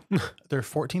 people. There you go. There are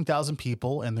 14,000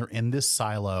 people and they're in this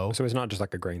silo. So it's not just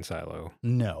like a grain silo.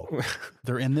 No.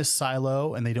 They're in this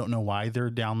silo and they don't know why they're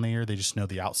down there. They just know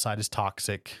the outside is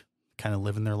toxic. kind of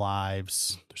living their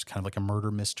lives. There's kind of like a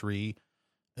murder mystery,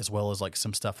 as well as like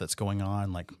some stuff that's going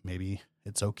on. Like maybe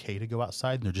it's okay to go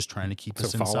outside and they're just trying to keep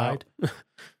us inside.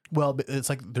 Well, but it's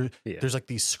like there's like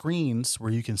these screens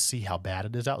where you can see how bad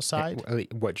it is outside.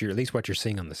 At least what you're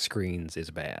seeing on the screens is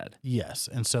bad. Yes,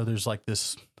 and so there's like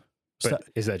this. But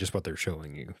is that just what they're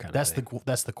showing you? That's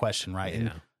the question, right? Yeah.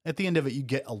 And at the end of it, you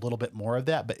get a little bit more of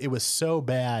that. But it was so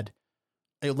bad,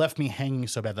 it left me hanging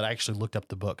so bad that I actually looked up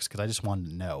the books because I just wanted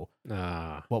to know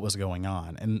what was going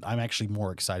on. And I'm actually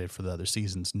more excited for the other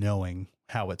seasons, knowing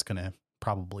how it's going to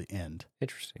probably end.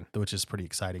 Interesting. Which is pretty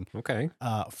exciting. Okay.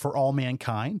 For All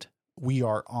Mankind, we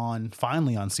are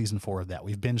finally on season 4 of that.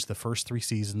 We've binged the first 3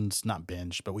 seasons, not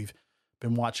binged, but we've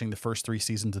been watching the first 3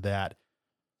 seasons of that.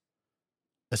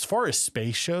 As far as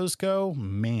space shows go,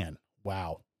 man,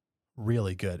 wow,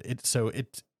 really good. It's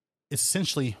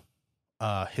essentially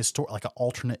like an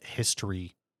alternate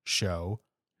history show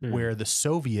where the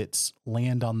Soviets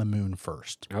land on the moon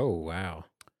first. Oh, wow.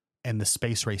 And the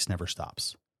space race never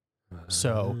stops.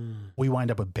 So we wind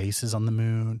up with bases on the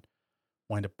moon,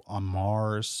 wind up on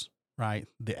Mars, right?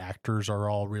 The actors are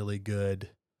all really good.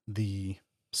 The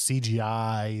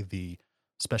CGI, the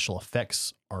special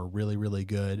effects are really, really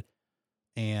good.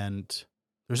 And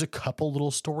there's a couple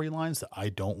little storylines that I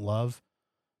don't love.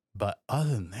 But other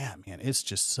than that, man, it's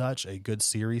just such a good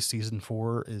series. Season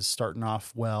 4 is starting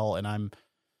off well. And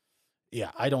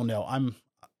I don't know.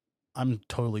 I'm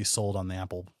totally sold on the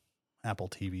Apple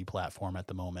TV platform at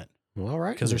the moment. Well, all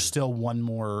right. Because there's still one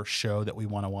more show that we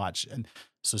want to watch. And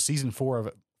so season 4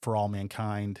 of For All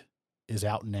Mankind is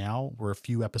out now. We're a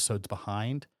few episodes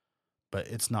behind, but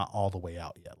it's not all the way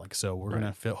out yet. Like, so we're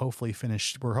going to hopefully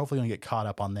finish. We're hopefully going to get caught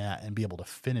up on that and be able to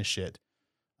finish it.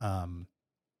 And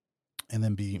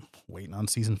then be waiting on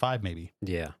season 5, maybe.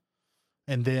 Yeah.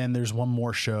 And then there's one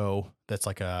more show that's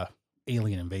like a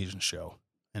alien invasion show.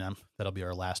 And that'll be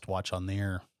our last watch on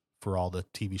there for all the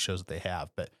TV shows that they have.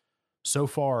 But so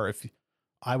far, if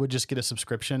I would just get a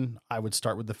subscription, I would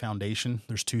start with The Foundation.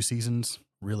 There's 2 seasons,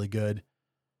 really good.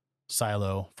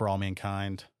 Silo, For All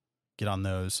Mankind, get on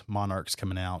those. Monarch's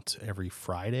coming out every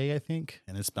Friday, I think,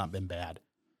 and it's not been bad.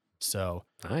 So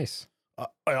nice.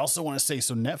 I also want to say,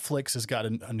 so Netflix has got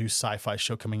a new sci-fi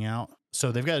show coming out.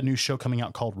 So they've got a new show coming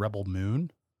out called Rebel Moon,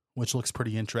 which looks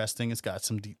pretty interesting. It's got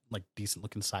some decent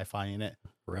looking sci-fi in it.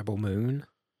 Rebel Moon?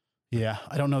 Yeah,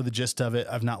 I don't know the gist of it.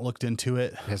 I've not looked into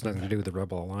it. It has nothing to do with the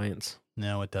Rebel Alliance.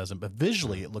 No, it doesn't. But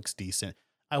visually, it looks decent.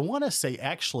 I want to say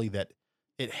actually that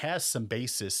it has some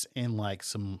basis in like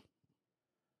some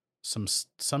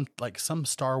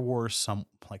Star Wars, some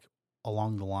like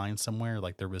along the line somewhere.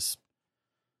 Like there was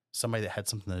somebody that had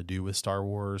something to do with Star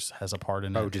Wars has a part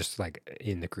in it. Oh, just like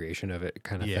in the creation of it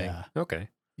kind of thing. Okay.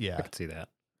 Yeah. I can see that.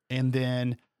 And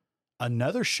then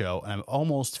another show, and I've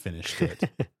almost finished it.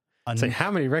 Say,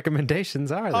 how many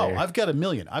recommendations are there? Oh, I've got a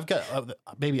million. I've got,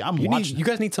 baby, I'm watching. You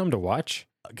guys need something to watch?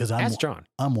 Because Ask John.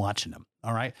 I'm watching them.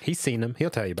 All right. He's seen them. He'll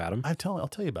tell you about them. I'll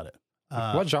tell you about it.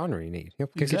 What genre you need? He'll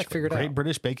get you figured out. Great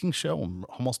British Baking Show. I'm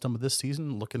almost done with this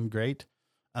season. Looking great.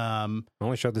 The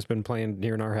only show that's been playing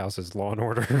near in our house is Law and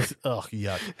Order. Oh,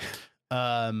 yuck.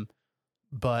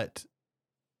 But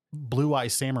Blue Eye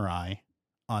Samurai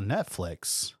on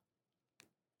Netflix,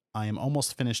 I am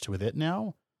almost finished with it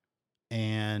now.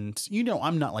 And,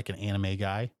 I'm not like an anime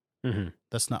guy. Mm-hmm.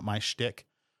 That's not my shtick.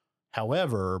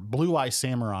 However, Blue Eye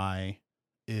Samurai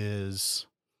is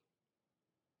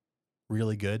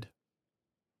really good.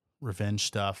 Revenge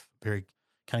stuff. Very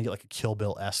kind of get like a Kill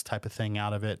Bill-esque type of thing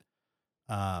out of it.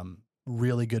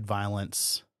 Really good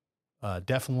violence.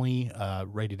 Definitely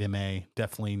rated MA.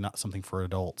 Definitely not something for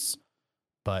adults.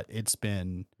 But it's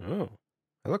been... Oh,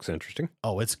 that looks interesting.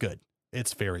 Oh, it's good.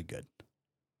 It's very good.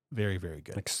 Very, very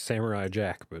good. Like Samurai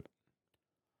Jack, but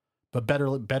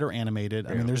better animated.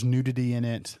 Yeah. I mean, there's nudity in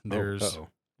it. There's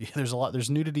there's a lot. There's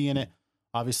nudity in it.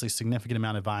 Obviously, significant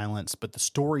amount of violence, but the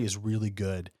story is really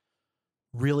good,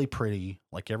 really pretty.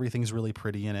 Like everything's really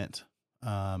pretty in it.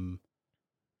 And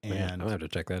I'm gonna have to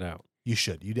check that out. You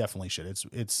should. You definitely should.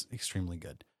 It's extremely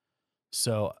good.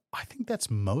 So I think that's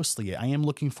mostly it. I am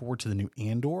looking forward to the new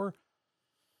Andor.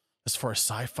 As far as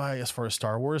sci-fi, as far as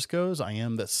Star Wars goes,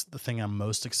 that's the thing I'm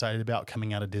most excited about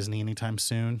coming out of Disney anytime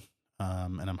soon.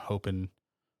 And I'm hoping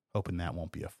that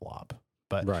won't be a flop.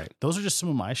 But those are just some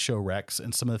of my show recs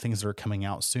and some of the things that are coming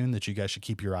out soon that you guys should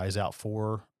keep your eyes out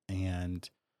for. And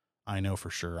I know for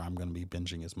sure I'm going to be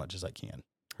binging as much as I can.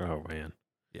 Oh, man.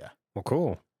 Yeah. Well,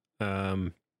 cool.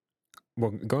 Well,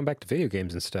 going back to video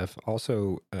games and stuff,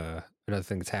 also another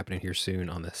thing that's happening here soon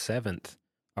on the 7th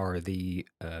are the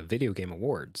Video Game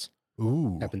Awards.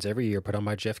 Ooh. Happens every year, put on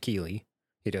by Jeff Keighley.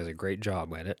 He does a great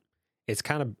job at it. it's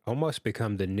kind of almost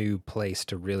become the new place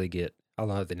to really get a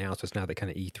lot of the announcements now that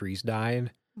kind of E3's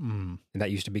died. Mm. And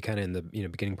that used to be kind of in the,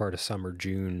 beginning part of summer,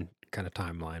 June kind of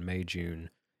timeline, May, June.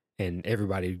 And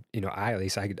everybody, I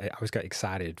always got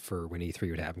excited for when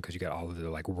E3 would happen because you got all of the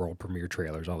like world premiere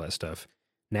trailers, all that stuff.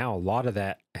 Now a lot of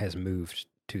that has moved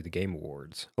to the Game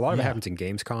Awards. A lot of it happens in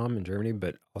Gamescom in Germany,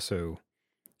 but also,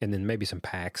 and then maybe some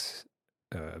PAX,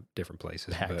 different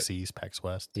places. PAX East, PAX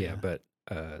West. Yeah, but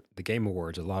the Game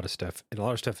Awards, a lot of stuff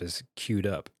is queued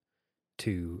up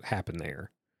to happen there.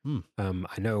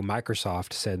 I know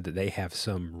Microsoft said that they have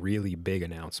some really big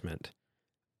announcement.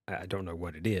 I don't know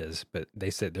what it is, but they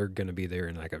said they're going to be there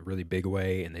in like a really big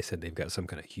way, and they said they've got some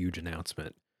kind of huge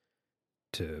announcement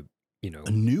to,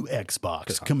 a new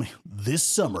Xbox coming this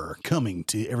summer, coming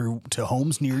to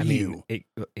homes near you.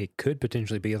 It could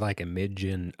potentially be like a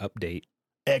mid-gen update.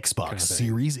 Xbox kind of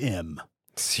Series M.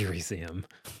 Series M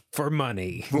for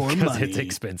money. For money. It's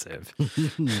expensive. So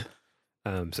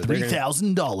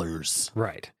 $3,000.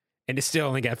 Right. And it's still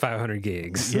only got 500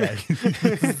 gigs. Yeah.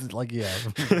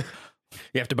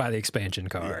 You have to buy the expansion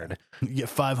card. Yeah. You get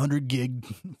 500 gig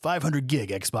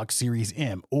Xbox Series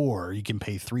M, or you can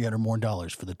pay $300 more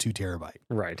for the 2 terabyte.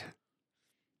 Right.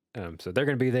 So they're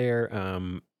going to be there.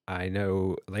 I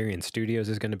know Larian Studios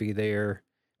is going to be there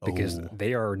because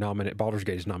they are nominated. Baldur's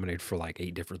Gate is nominated for like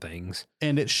 8 different things.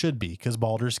 And it should be, because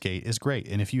Baldur's Gate is great.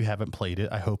 And if you haven't played it,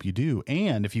 I hope you do.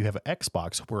 And if you have an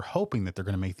Xbox, we're hoping that they're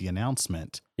going to make the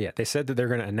announcement. Yeah, they said that they are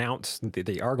going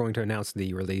to announce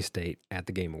the release date at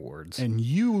the Game Awards. And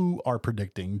you are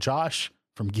predicting, Josh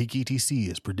from Geek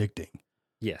ETC is predicting.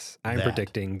 Yes, I'm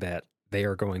predicting that they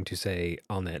are going to say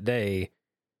on that day,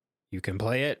 you can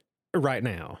play it right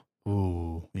now.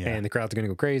 Ooh, yeah. And the crowd's going to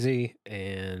go crazy,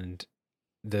 and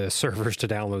the servers to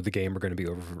download the game are going to be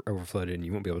overflooded, and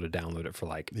you won't be able to download it for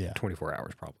like 24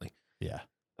 hours probably. Yeah.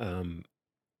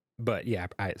 But yeah,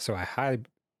 I highly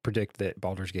predict that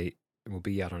Baldur's Gate will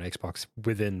be out on Xbox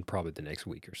within probably the next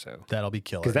week or so. That'll be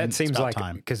killer. Because that seems like,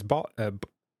 because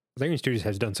Larian Studios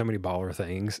has done so many baller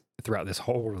things throughout this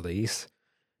whole release,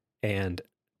 and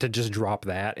to just drop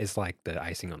that is like the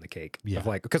icing on the cake. Yeah.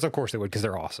 Because of course they would, because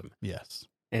they're awesome. Yes.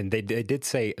 And they did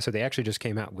say, so they actually just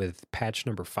came out with patch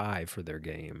number 5 for their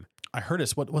game. I heard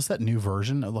it's, what's that new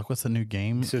version? What's the new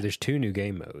game? So there's 2 new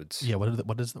game modes. Yeah, what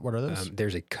are those?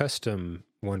 There's a custom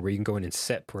one where you can go in and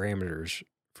set parameters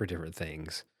for different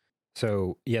things.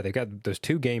 So yeah, they've got those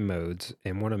 2 game modes,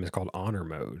 and one of them is called Honor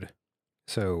Mode.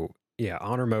 So yeah,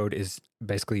 Honor Mode is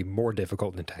basically more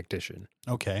difficult than Tactician.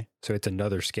 Okay. So it's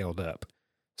another scaled up.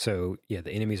 So yeah,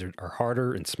 the enemies are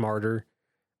harder and smarter.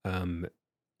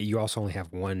 You also only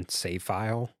have 1 save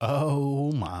file.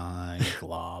 Oh my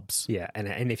globs. Yeah,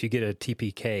 and if you get a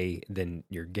TPK, then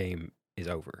your game is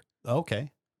over.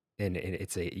 Okay. And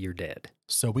you're dead.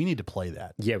 So we need to play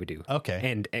that. Yeah, we do. Okay.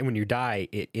 And when you die,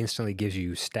 it instantly gives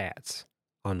you stats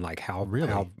on like how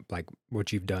like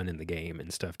what you've done in the game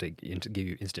and stuff to give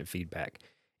you instant feedback.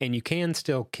 And you can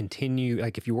still continue,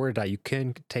 like if you were to die, you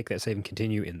can take that save and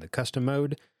continue in the custom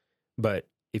mode. But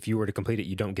if you were to complete it,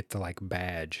 you don't get the like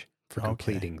badge for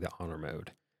completing the Honor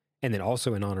Mode. And then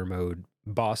also in Honor Mode,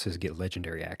 bosses get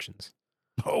legendary actions.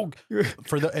 Oh,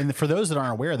 for those that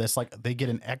aren't aware of this, like they get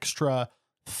an extra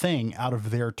thing out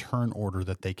of their turn order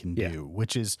that they can do,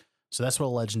 which is, so that's what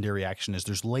a legendary action is.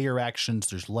 There's layer actions,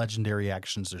 there's legendary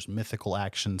actions, there's mythical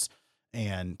actions.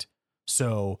 And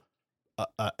so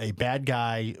a bad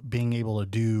guy being able to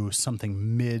do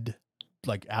something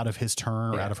like out of his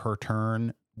turn or out of her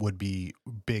turn would be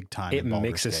big time. It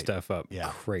mixes stuff up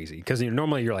crazy. Because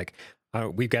normally you're like,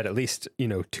 we've got at least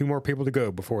 2 more people to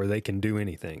go before they can do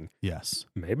anything. Yes.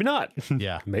 Maybe not.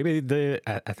 Yeah. Maybe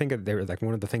I think there like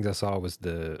one of the things I saw was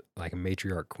the like a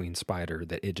matriarch queen spider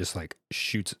that it just like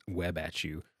shoots web at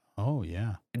you. Oh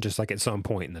yeah. Just like at some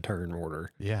point in the turn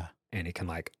order. Yeah. And it can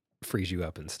like freeze you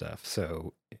up and stuff.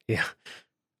 So yeah.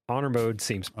 Honor Mode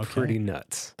seems pretty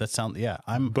nuts. That sounds,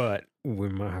 but we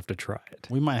might have to try it.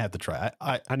 We might have to try.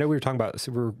 I know we were talking about,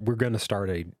 so we're going to start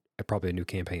probably a new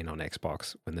campaign on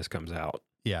Xbox when this comes out.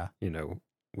 Yeah.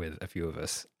 With a few of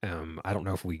us. I don't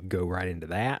know if we go right into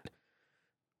that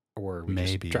or we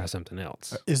maybe just try something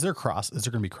else. Is there going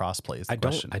to be crossplay?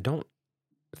 I don't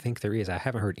think there is. I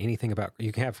haven't heard anything about,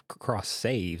 you can have cross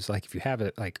saves. Like if you have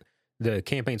it, like the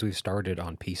campaigns we've started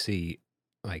on PC,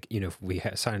 like, if we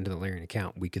signed into the Larian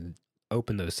account, we could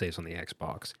open those saves on the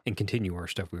Xbox and continue our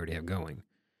stuff we already have going.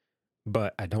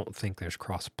 But I don't think there's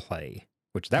cross play,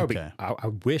 which that would be, I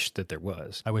wish that there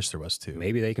was. I wish there was too.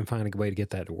 Maybe they can find a way to get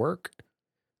that to work.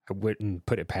 I wouldn't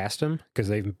put it past them because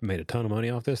they've made a ton of money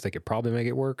off this. They could probably make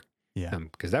it work. Yeah.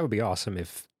 Because that would be awesome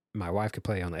if my wife could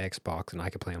play on the Xbox and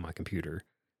I could play on my computer.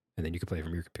 and then you can play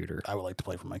from your computer. I would like to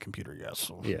play from my computer, yes.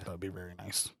 So Yeah. that would be very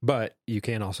nice. But you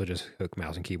can also just hook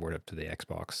mouse and keyboard up to the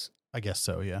Xbox I guess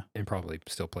so, yeah. and probably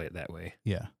still play it that way.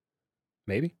 Yeah.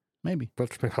 Maybe. Maybe. We'll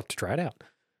have to try it out.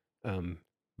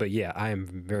 But yeah, I am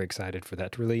very excited for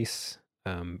that to release.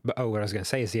 But what I was going to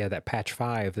say is, that patch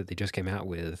 5 that they just came out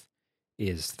with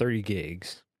is 30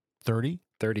 gigs. 30?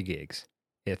 30 gigs.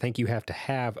 I think you have to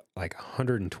have like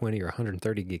 120 or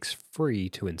 130 gigs free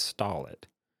to install it.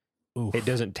 Oof. It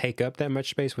doesn't take up that much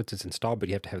space once it's installed, but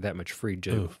you have to have that much free.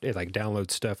 It like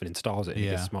downloads stuff and installs it and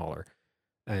it gets smaller.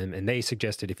 And they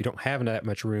suggested if you don't have that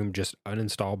much room, just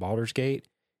uninstall Baldur's Gate.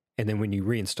 And then when you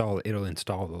reinstall it, it'll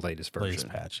install the latest version. Latest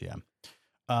patch, yeah.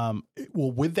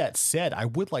 Well, with that said, I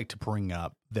would like to bring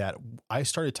up that I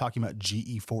started talking about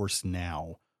GeForce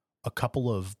Now a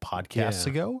couple of podcasts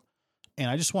ago. And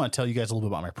I just want to tell you guys a little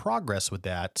bit about my progress with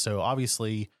that. So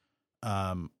obviously,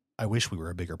 I wish we were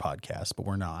a bigger podcast, but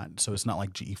we're not. So it's not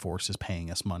like GeForce is paying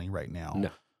us money right now. No.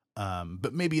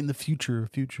 But maybe in the future.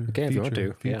 Okay, if you want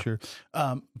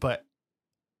to. But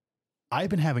I've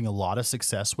been having a lot of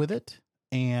success with it.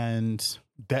 And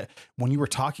that when you were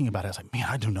talking about it, I was like, man,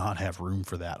 I do not have room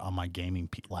for that on my gaming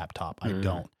laptop. I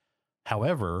don't.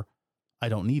 However, I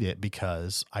don't need it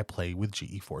because I play with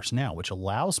GeForce Now, which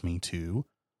allows me to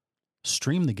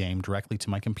stream the game directly to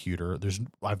my computer.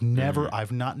 I've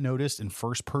not noticed in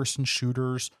first person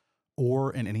shooters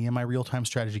or in any of my real-time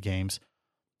strategy games,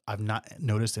 I've not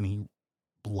noticed any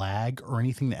lag or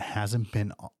anything that hasn't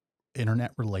been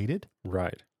internet related.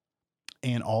 Right.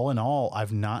 And all in all,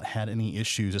 I've not had any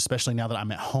issues, especially now that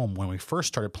I'm at home. When we first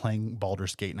started playing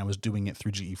Baldur's Gate and I was doing it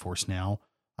through GeForce Now,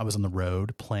 I was on the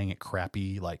road playing it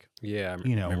crappy,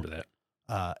 remember that.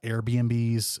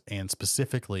 Airbnbs and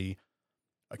specifically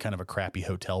a kind of a crappy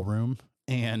hotel room.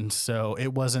 And so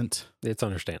it's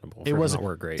understandable. It wasn't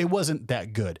work great. It wasn't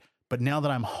that good. But now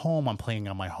that I'm home, I'm playing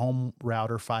on my home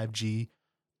router 5G.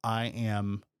 I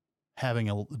am having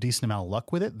a decent amount of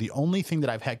luck with it. The only thing that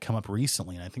I've had come up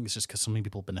recently, and I think it's just because so many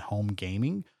people have been home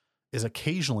gaming, is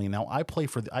occasionally now I pay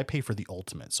for the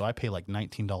ultimate. So I pay like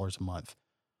 $19 a month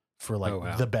for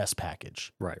the best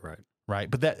package. Right.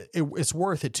 But it's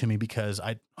worth it to me because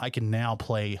I can now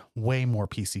play way more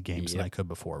PC games than I could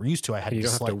before. Used to, I had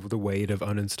the weight of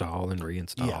uninstall and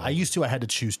reinstall. Yeah, I had to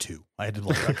choose two. I had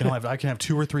to I can have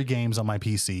 2 or 3 games on my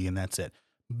PC and that's it.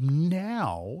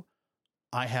 Now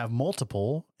I have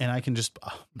multiple and I can just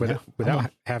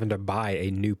without having to buy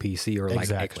a new PC or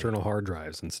external hard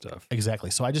drives and stuff. Exactly.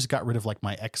 So I just got rid of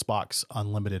my Xbox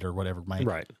Unlimited or whatever.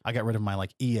 I got rid of my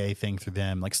EA thing through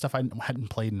them, stuff I hadn't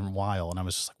played in a while. And I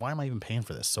was just like, why am I even paying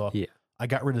for this? So I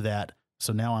got rid of that.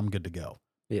 So now I'm good to go.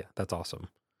 Yeah, that's awesome.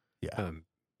 Yeah.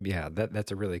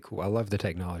 That's a really cool. I love the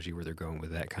technology where they're going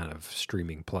with that kind of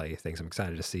streaming play things. I'm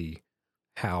excited to see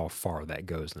how far that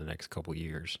goes in the next couple of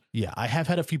years. Yeah, I have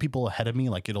had a few people ahead of me.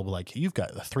 It'll be you've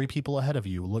got 3 people ahead of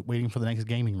you waiting for the next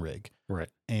gaming rig. Right.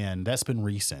 And that's been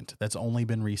recent. That's only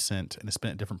been recent, and it's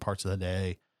been at different parts of the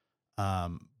day.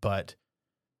 But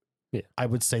I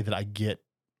would say that I get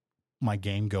my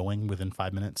game going within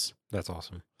 5 minutes. That's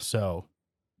awesome. So,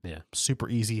 super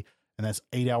easy. And that's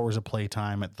 8 hours of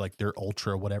playtime at their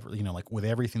ultra, whatever, with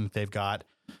everything that they've got.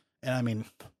 And I mean,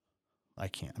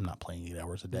 I'm not playing 8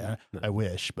 hours a day. No. I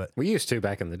wish, but we used to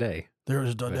back in the day. There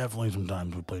was definitely some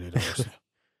times we played 8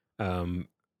 hours.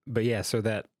 But yeah, so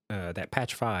that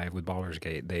patch 5 with Baldur's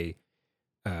Gate, they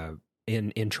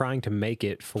in trying to make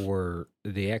it for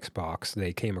the Xbox,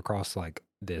 they came across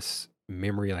this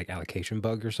memory allocation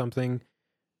bug or something,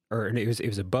 or it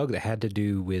was a bug that had to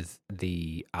do with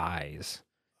the eyes.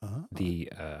 The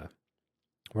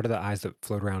what are the eyes that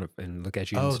float around and look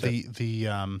at you? Oh,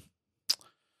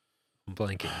 I'm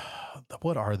blanking.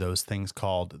 What are those things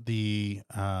called? The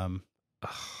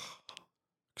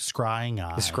scrying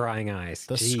eye. The scrying eyes.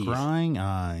 The scrying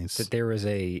eyes. That there was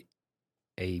a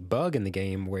bug in the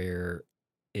game where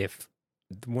if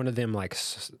one of them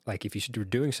if you were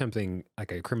doing something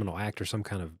like a criminal act or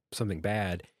something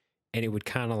bad, and it would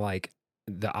kind of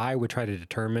the eye would try to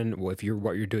determine what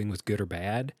you're doing was good or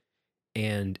bad,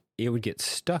 and it would get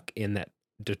stuck in that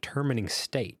determining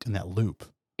state, in that loop,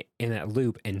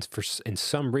 and for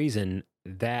some reason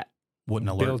that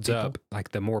wouldn't builds up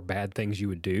the more bad things you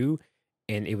would do,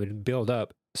 and it would build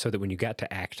up so that when you got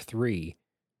to Act 3,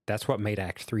 that's what made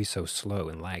Act 3 so slow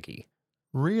and laggy.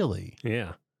 Really?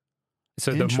 Yeah.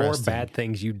 So the more bad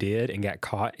things you did and got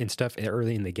caught and stuff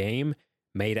early in the game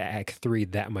made Act 3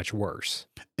 that much worse.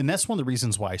 And that's one of the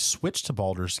reasons why I switched to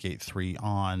Baldur's Gate 3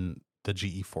 on the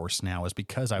GeForce Now, is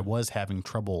because I was having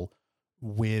trouble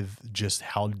with just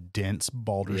how dense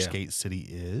Baldur's Gate City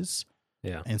is.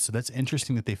 Yeah. And so that's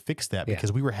interesting that they fixed that,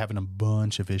 because we were having a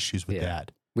bunch of issues with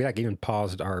that. We like even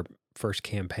paused our first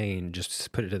campaign,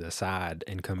 just put it to the side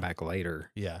and come back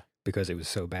later Yeah. because it was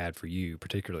so bad for you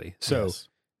particularly. So Yes.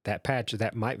 that patch,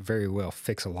 that might very well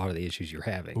fix a lot of the issues you're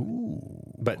having.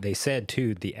 Ooh. But they said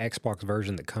too, the Xbox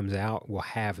version that comes out will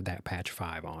have that patch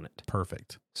 5 on it.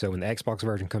 Perfect. So when the Xbox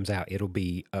version comes out, it'll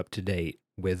be up to date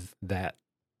with that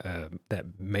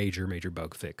major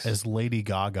bug fix. As Lady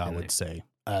Gaga would say,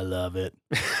 I love it.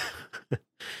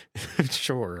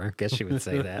 Sure, I guess she would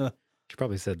say that. She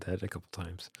probably said that a couple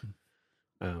times.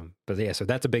 But yeah, so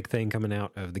that's a big thing coming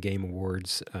out of the Game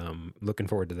Awards. Looking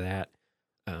forward to that.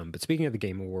 But speaking of the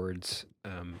Game Awards,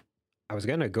 I was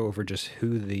going to go over just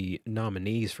who the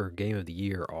nominees for Game of the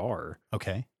Year are.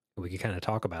 Okay. We could kind of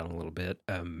talk about them a little bit.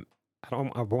 I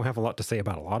won't have a lot to say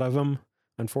about a lot of them,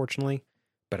 unfortunately,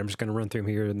 but I'm just going to run through them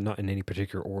here, not in any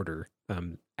particular order.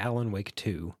 Alan Wake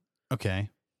 2. Okay.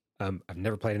 I've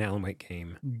never played an Alan Wake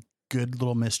game. Good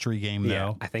little mystery game,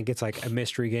 though. I think it's like a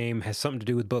mystery game, has something to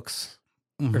do with books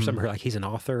or something, like he's an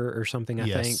author or something,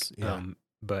 I think. Yeah.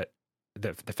 But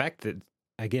the fact that,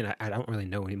 again, I don't really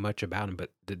know much about him,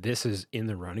 but this is in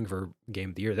the running for Game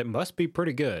of the Year. That must be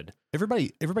pretty good.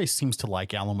 Everybody seems to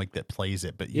like Alan Wake that plays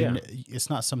it, but it's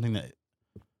not something that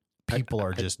people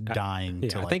are just dying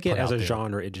to. I think it, as a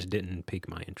genre, it just didn't pique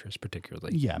my interest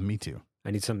particularly. Yeah, me too.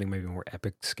 I need something maybe more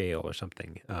epic scale or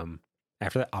something.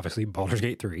 After that, obviously, Baldur's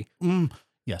Gate 3.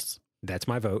 Yes, that's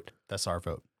my vote. That's our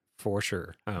vote for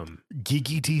sure.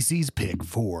 Geeky TC's pick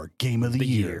for Game of the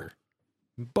Year.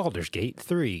 Baldur's Gate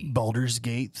 3. Baldur's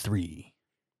Gate 3.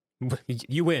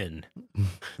 You win.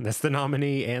 That's the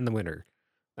nominee and the winner.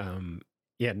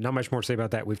 Yeah, not much more to say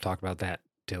about that. We've talked about that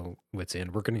till wit's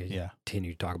end. We're going to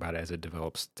continue to talk about it as it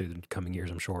develops through the coming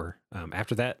years, I'm sure.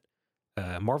 After that,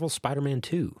 Marvel's Spider-Man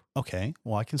 2. Okay,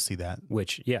 well, I can see that.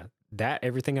 Which,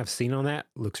 everything I've seen on that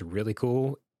looks really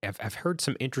cool. I've heard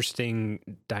some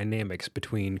interesting dynamics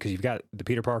between, because you've got the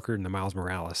Peter Parker and the Miles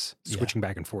Morales switching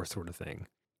back and forth sort of thing.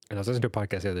 And I was listening to a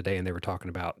podcast the other day, and they were talking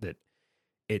about that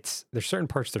there's certain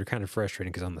parts that are kind of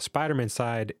frustrating, because on the Spider-Man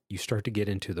side, you start to get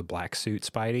into the black suit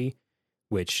Spidey,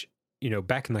 which,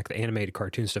 back in like the animated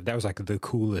cartoon stuff, that was like the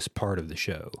coolest part of the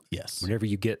show. Yes.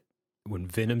 When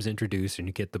Venom's introduced and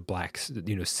you get the black,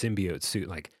 symbiote suit,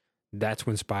 like that's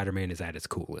when Spider-Man is at its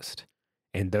coolest.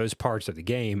 And those parts of the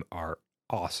game are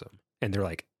awesome. And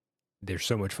they're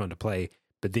so much fun to play.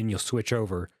 But then you'll switch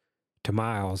over to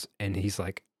Miles and he's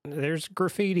like, there's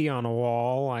graffiti on a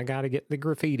wall. I got to get the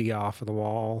graffiti off of the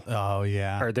wall. Oh,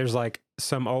 yeah. Or there's like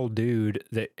some old dude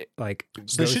that like.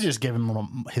 So they should just give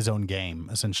him his own game,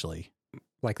 essentially.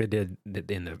 Like they did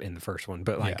in the first one.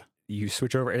 But like you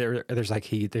switch over, there's like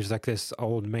this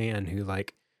old man who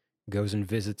like goes and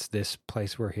visits this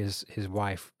place where his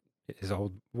wife, his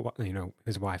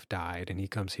wife died, and he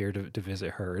comes here to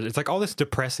visit her. It's like all this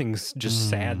depressing, just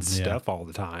sad stuff all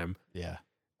the time. Yeah.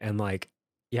 And like,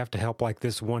 you have to help like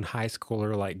this one high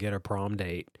schooler like get a prom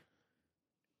date.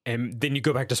 And then you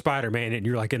go back to Spider-Man and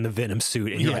you're like in the Venom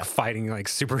suit and you're like fighting like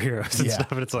superheroes and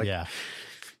stuff. And it's like,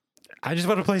 I just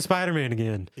want to play Spider-Man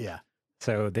again. Yeah.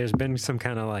 So there's been some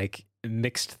kind of like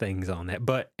mixed things on that.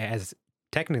 But as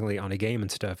technically on a game and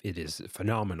stuff, it is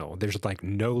phenomenal. There's like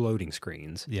no loading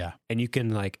screens. Yeah. And you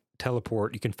can like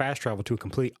teleport, you can fast travel to a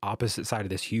complete opposite side of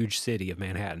this huge city of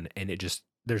Manhattan. And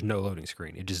there's no loading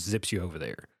screen. It just zips you over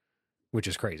there, which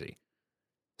is crazy.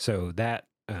 So that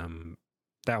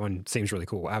one seems really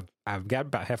cool. I've got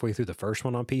about halfway through the first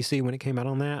one on PC when it came out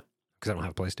on that, because I don't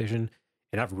have a PlayStation,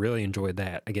 and I've really enjoyed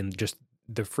that. Again, just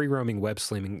the free roaming web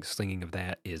slinging of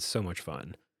that is so much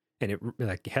fun, and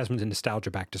it has some nostalgia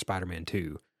back to Spider-Man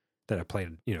 2 that I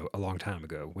played a long time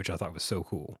ago, which I thought was so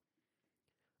cool.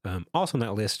 Also on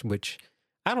that list, which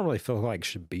I don't really feel like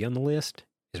should be on the list,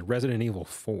 is Resident Evil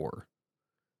 4.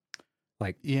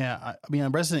 Like, I mean,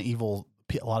 Resident Evil,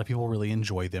 a lot of people really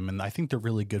enjoy them, and I think they're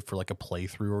really good for like a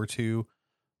playthrough or two.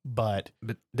 But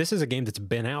this is a game that's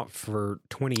been out for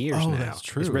 20 years now. That's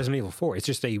true. It's Resident Evil 4. It's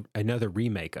just another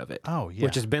remake of it. Oh, yeah.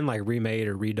 Which has been like remade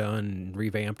or redone and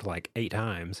revamped like 8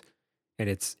 times. And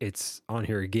it's on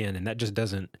here again. And that just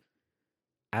doesn't,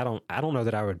 I don't know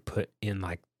that I would put in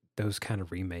like those kind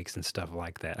of remakes and stuff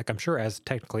like that. Like I'm sure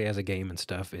technically as a game and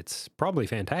stuff, it's probably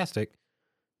fantastic.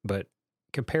 But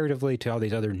comparatively to all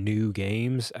these other new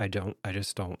games, I don't know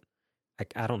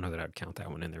that I'd count that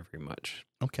one in there very much.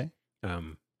 Okay.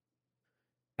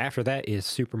 After that is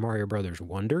Super Mario Brothers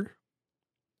Wonder.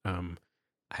 I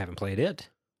haven't played it.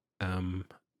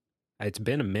 It's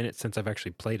been a minute since I've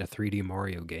actually played a 3D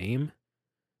Mario game.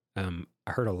 I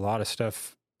heard a lot of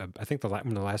stuff. I think one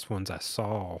of the last ones I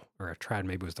saw or I tried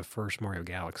maybe was the first Mario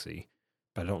Galaxy,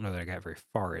 but I don't know that I got very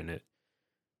far in it.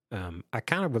 I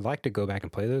kind of would like to go back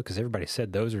and play those because everybody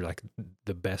said those are like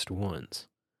the best ones.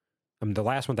 The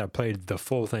last one that I played the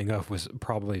full thing of was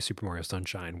probably Super Mario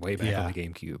Sunshine way back on the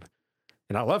GameCube.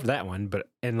 And I loved that one,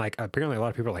 and like apparently a lot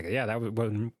of people are like, yeah,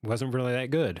 that wasn't really that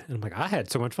good. And I'm like, I had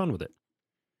so much fun with it.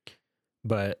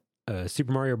 But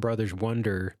Super Mario Brothers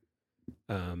Wonder,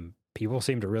 people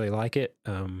seem to really like it.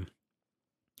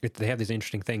 They have these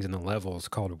interesting things in the levels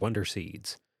called Wonder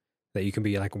Seeds that you can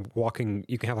be like walking.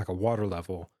 You can have like a water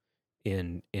level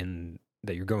in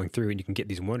that you're going through, and you can get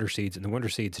these Wonder Seeds, and the Wonder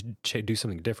Seeds do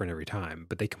something different every time,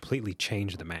 but they completely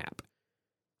change the map.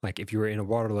 Like if you were in a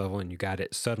water level and you got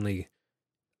it, suddenly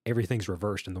everything's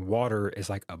reversed and the water is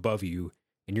like above you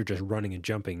and you're just running and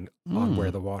jumping on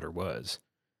where the water was.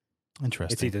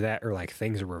 Interesting. It's either that or like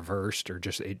things are reversed or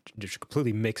it just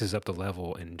completely mixes up the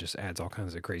level and just adds all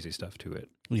kinds of crazy stuff to it.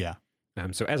 Yeah.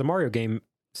 So as a Mario game,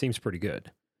 seems pretty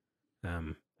good.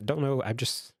 Don't know.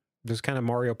 Those kind of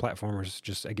Mario platformers,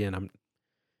 just again, I'm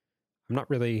not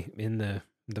really in the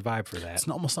vibe for that. It's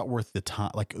almost not worth the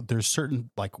time. Like there's certain,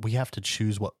 like we have to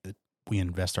choose what we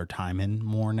invest our time in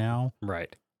more now.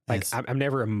 Right. Like I'm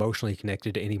never emotionally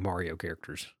connected to any Mario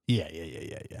characters. Yeah.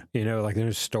 You know, like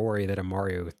there's a story that a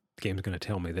Mario game's going to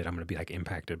tell me that I'm going to be like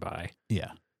impacted by.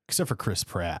 Yeah. Except for Chris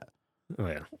Pratt. Oh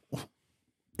yeah.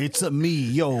 It's me,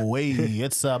 yo, hey,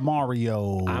 it's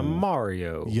Mario. I'm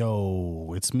Mario.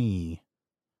 Yo, it's me.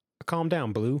 Calm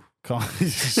down, Blue. Calm. But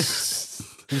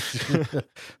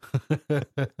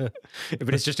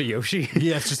it's just a Yoshi.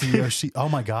 Yeah, it's just a Yoshi. Oh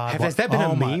my God. Has that been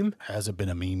a meme? Has it been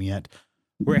a meme yet?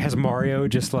 Where it has Mario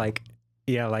just like,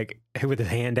 yeah, like with his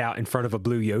hand out in front of a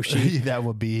blue Yoshi. That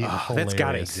would be hilarious. That's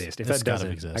got to exist. If that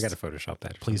doesn't, exist. I got to Photoshop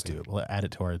that. Please do. We'll add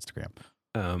it to our Instagram.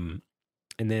 And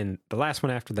then the last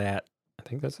one after that, I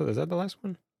think is that the last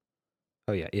one?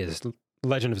 Oh yeah, is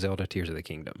Legend of Zelda: Tears of the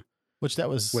Kingdom. Which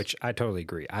I totally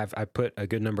agree. I put a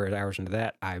good number of hours into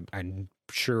that. I'm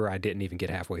sure I didn't even get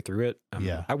halfway through it.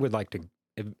 Yeah. I would like to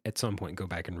at some point go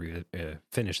back and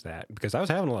finish that because I was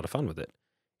having a lot of fun with it.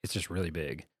 It's just really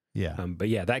big. Yeah. But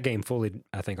yeah, that game fully,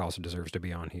 I think, also deserves to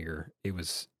be on here. It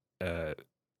was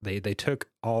they took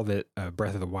all that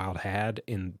Breath of the Wild had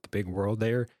in the big world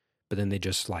there, but then they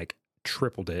just like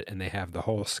tripled it, and they have the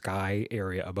whole sky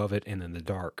area above it, and then the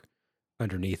dark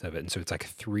underneath of it, and so it's like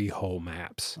 3 whole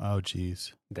maps. Oh,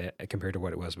 geez. That compared to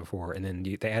what it was before, and then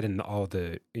they add in all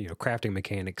the crafting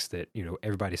mechanics that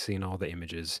everybody's seen all the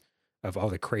images of all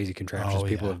the crazy contraptions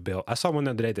people have built. I saw one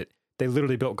the other day that they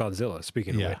literally built Godzilla.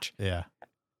 Speaking of which, yeah,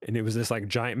 and it was this like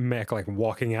giant mech like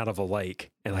walking out of a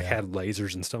lake and like had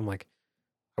lasers and stuff. I'm like,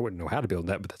 I wouldn't know how to build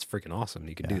that, but that's freaking awesome.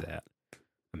 You can do that.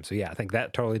 So yeah, I think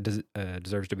that totally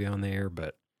deserves to be on there.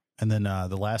 But and then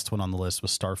the last one on the list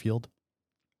was Starfield.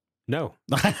 No,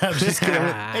 I'm just kidding.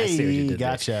 Hey,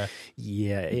 gotcha. There.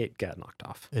 Yeah, it got knocked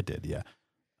off. It did, yeah.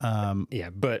 Yeah,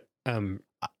 but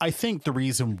I think the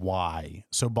reason why,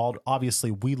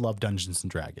 obviously we love Dungeons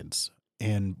and Dragons,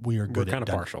 and we're kind of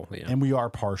partial, yeah, and we are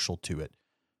partial to it,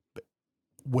 but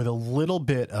with a little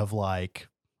bit of like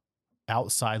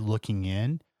outside looking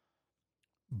in.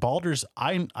 Baldur's,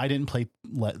 I didn't play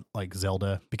like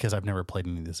Zelda because I've never played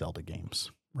any of the Zelda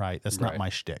games. Right, that's not my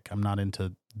shtick. I'm not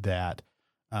into that.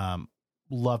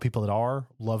 Love people that are,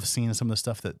 love seeing some of the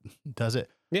stuff that does it.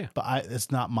 Yeah. But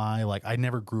it's not I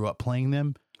never grew up playing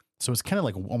them. So it's kind of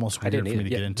like almost weird for me to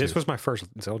get into. This was my first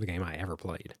Zelda game I ever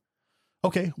played.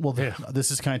 Okay. Well,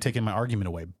 this is kind of taking my argument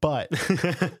away. But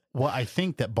what I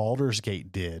think that Baldur's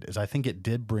Gate did is I think it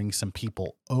did bring some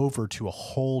people over to a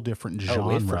whole different genre.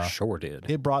 Oh, it for sure did.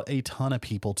 It brought a ton of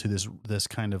people to this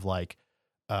kind of like,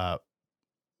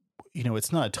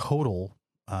 it's not a total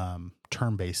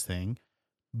turn-based thing.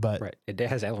 But right, it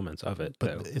has elements of it.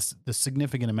 But it's the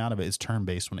significant amount of it is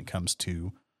turn-based when it comes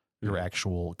to your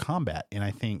actual combat, and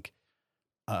I think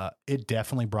it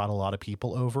definitely brought a lot of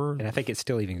people over. And I think it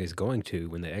still even is going to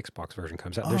when the Xbox version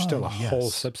comes out. There's still a whole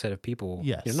subset of people.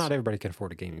 Yes, not everybody can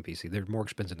afford a gaming PC. They're more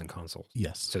expensive than consoles.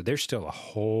 Yes, so there's still a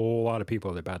whole lot of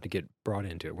people that are about to get brought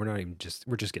into it.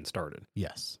 We're just getting started.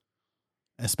 Yes,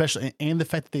 especially and the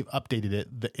fact that they've updated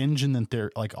it, the engine that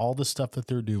they're like all the stuff that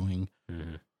they're doing.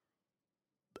 Mm-hmm.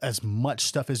 As much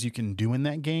stuff as you can do in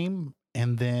that game,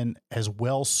 and then as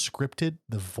well scripted,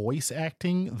 the voice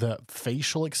acting, the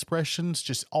facial expressions,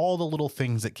 just all the little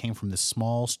things that came from this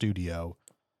small studio,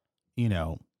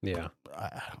 Yeah.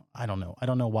 I don't know. I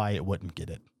don't know why it wouldn't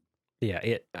get it. Yeah,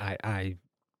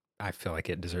 I feel like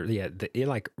it deserves. Yeah, it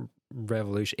like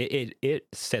revolution. It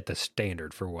set the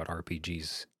standard for what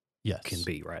RPGs can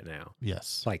be right now.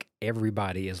 Yes, like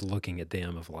everybody is looking at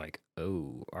them of like,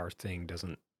 oh, our thing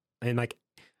doesn't, and like.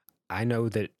 I know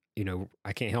that,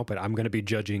 I can't help it. I'm going to be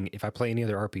judging if I play any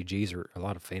other RPGs or a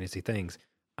lot of fantasy things.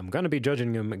 I'm going to be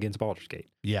judging them against Baldur's Gate.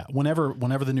 Yeah. Whenever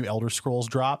the new Elder Scrolls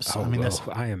drops, I mean,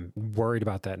 I am worried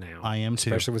about that now. I am too.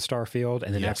 Especially with Starfield.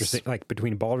 And then Yes. after, like,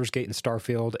 between Baldur's Gate and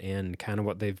Starfield and kind of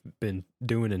what they've been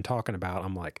doing and talking about,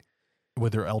 I'm like,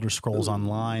 with their Elder Scrolls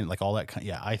Online, like all that kind.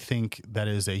 Yeah, I think that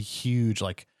is a huge,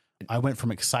 like, I went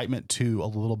from excitement to a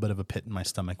little bit of a pit in my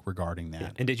stomach regarding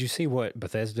that. And did you see what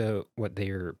Bethesda, what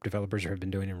their developers have been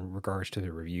doing in regards to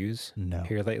the reviews No.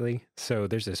 here lately? So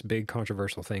there's this big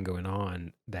controversial thing going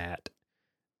on that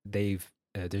there's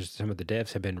some of the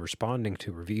devs have been responding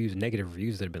to negative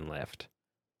reviews that have been left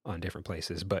on different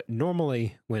places. But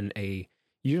normally you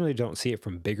usually don't see it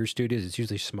from bigger studios. It's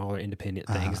usually smaller independent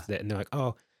things and they're like,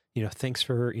 oh, thanks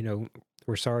for,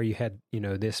 we're sorry you had,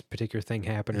 this particular thing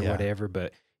happen or whatever,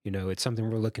 but it's something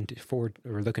we're looking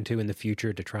to in the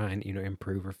future to try and,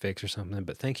 improve or fix or something.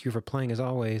 But thank you for playing as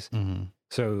always. Mm-hmm.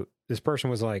 So this person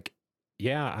was like,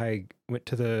 yeah, I went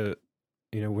to the,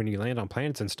 when you land on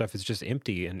planets and stuff, it's just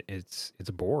empty and it's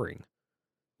boring,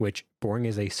 which boring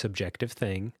is a subjective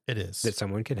thing. It is. That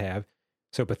someone could have.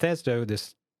 So Bethesda,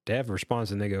 this dev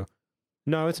responds and they go,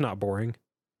 no, it's not boring.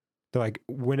 They're like,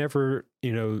 whenever,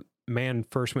 man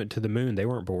first went to the moon, they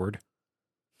weren't bored.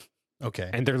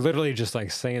 Okay. And they're literally just like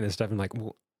saying this stuff and like,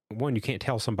 well, one, you can't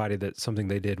tell somebody that something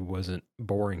they did wasn't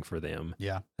boring for them.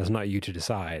 Yeah. That's not you to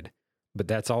decide. But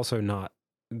that's also not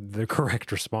the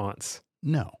correct response.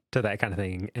 No. To that kind of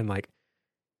thing. And like,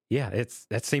 yeah,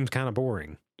 that seems kind of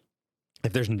boring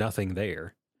if there's nothing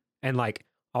there. And like,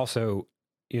 also,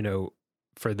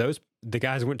 for the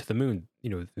guys who went to the moon,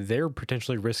 they're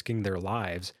potentially risking their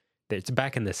lives. It's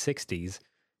back in the 60s.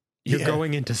 You're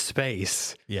going into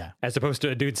space. Yeah. As opposed to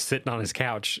a dude sitting on his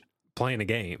couch playing a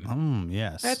game.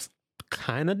 Yes. That's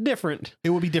kind of different.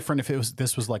 It would be different if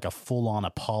this was like a full-on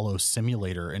Apollo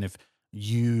simulator, and if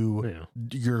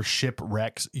your ship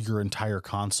wrecks, your entire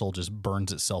console just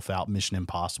burns itself out, Mission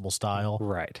Impossible style.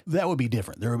 Right. That would be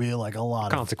different. There would be like a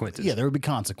lot consequences. There would be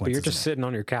consequences. But you're just sitting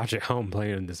on your couch at home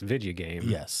playing this video game.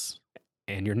 Yes.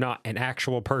 And you're not an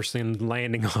actual person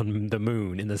landing on the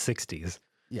moon in the 60s.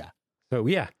 Yeah. So,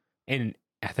 yeah. And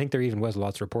I think there even was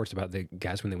lots of reports about the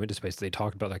guys when they went to space. They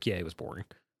talked about like, it was boring.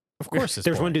 Of course it's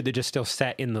There's boring. one dude that just still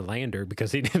sat in the lander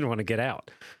because he didn't want to get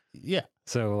out. Yeah.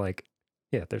 So like,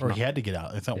 yeah. He had to get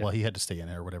out. I thought, well, he had to stay in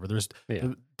there or whatever. There's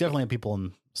definitely people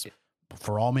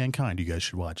For All Mankind. You guys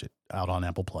should watch it out on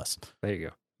Apple Plus. There you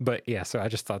go. But yeah, so I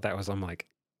just thought I'm like,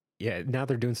 yeah, now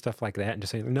they're doing stuff like that and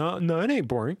just saying, no, it ain't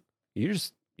boring. You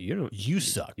suck. You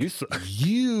suck.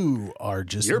 You are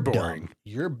just You're boring. Dumb.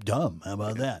 You're dumb. How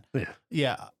about that? Yeah.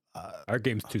 Yeah. Our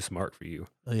game's too smart for you.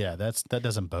 Yeah, that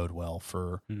doesn't bode well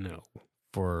for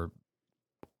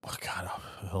God,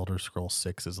 Elder Scrolls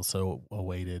 6 is so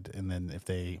awaited, and then if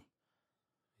they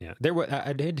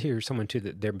I did hear someone too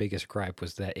that their biggest gripe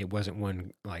was that it wasn't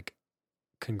one like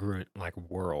congruent like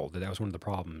world. That was one of the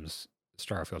problems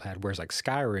Starfield had, whereas like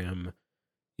Skyrim,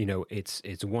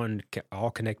 it's one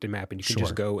all connected map and you can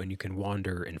just go and you can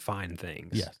wander and find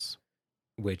things. Yes.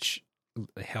 Which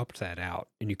helped that out,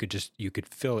 and you could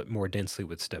fill it more densely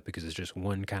with stuff because it's just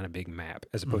one kind of big map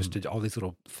as opposed to all these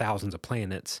little thousands of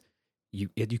planets. You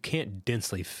can't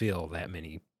densely fill that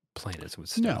many planets with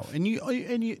stuff. No, and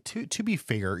you to be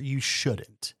fair, you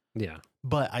shouldn't. Yeah.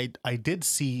 But I did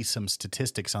see some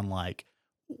statistics on like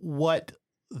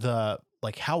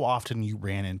how often you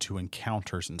ran into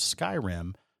encounters in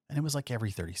Skyrim, and it was like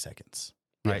every 30 seconds.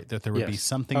 Right? That there would be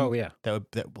something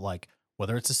that like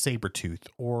whether it's a saber-tooth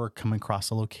or coming across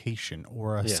a location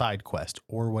or a side quest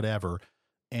or whatever.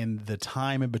 And the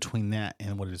time in between that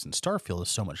and what it is in Starfield is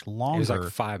so much longer. It was like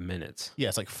 5 minutes. Yeah,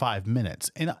 it's like 5 minutes.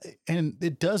 And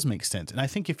it does make sense. And I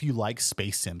think if you like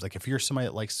space sims, like if you're somebody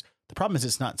that likes, the problem is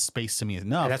it's not space sim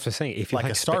enough. And that's what I'm saying. If you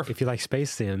if you like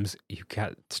space sims, you've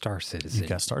got Star Citizen. You've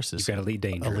got Star Citizen. You've got Elite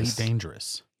Dangerous. Elite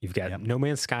Dangerous. You've got No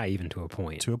Man's Sky even to a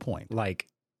point. Like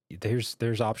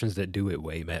there's options that do it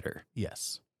way better.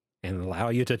 Yes. And allow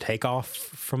you to take off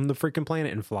from the freaking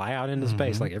planet and fly out into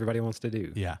space like everybody wants to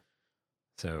do. Yeah.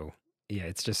 So yeah,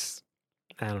 it's just,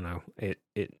 I don't know.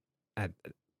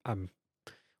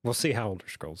 We'll see how Elder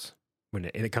Scrolls when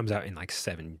it comes out in like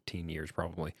 17 years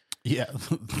probably. Yeah,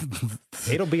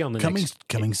 it'll be on the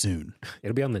coming soon.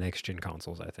 It'll be on the next gen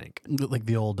consoles, I think. Like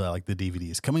the old like the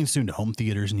DVDs coming soon to home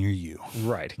theaters near you.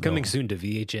 Right, coming soon to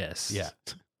VHS. Yeah,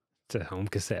 to home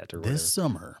cassette or whatever. This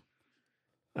summer.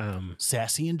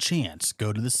 Sassy and Chance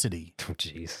go to the city. Oh,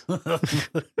 jeez.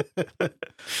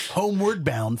 Homeward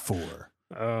Bound 4.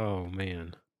 Oh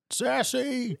man,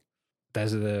 Sassy.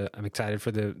 I'm excited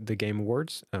for the Game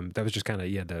Awards. That was just kind of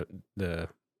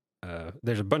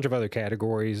there's a bunch of other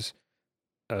categories.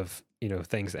 of, you know,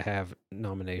 things that have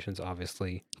nominations,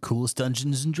 obviously. Coolest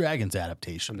Dungeons and Dragons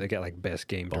adaptation. They got like best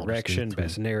game Baldur's direction, Gate 3.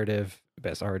 best narrative,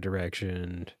 best art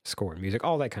direction, score and music,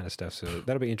 all that kind of stuff. So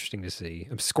that'll be interesting to see.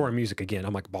 I'm scoring music again.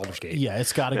 I'm like Baldur's Gate. Yeah,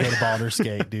 it's got to go to Baldur's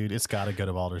Gate, dude. It's got to go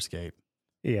to Baldur's Gate.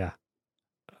 Yeah.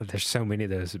 There's so many of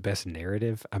those. Best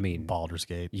narrative. I mean, Baldur's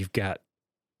Gate. you've got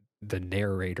the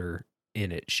narrator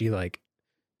in it. She like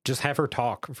just have her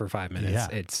talk for 5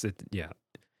 minutes. Yeah.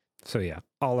 So yeah,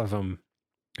 all of them.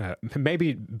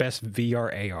 Maybe best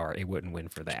VR AR. It wouldn't win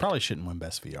for that. Probably shouldn't win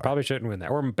best VR. Probably shouldn't win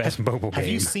that. Or best mobile game. Have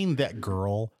you seen that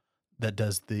girl that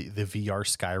does the VR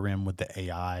Skyrim with the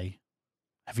AI?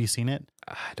 Have you seen it?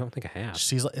 I don't think I have.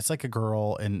 It's like a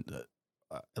girl, and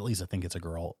at least I think it's a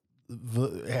girl.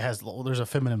 There's a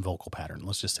feminine vocal pattern.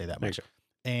 Let's just say that much. Okay.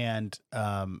 And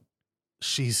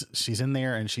she's in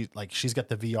there, and she's got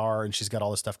the VR, and she's got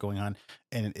all this stuff going on,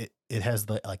 and it has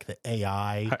the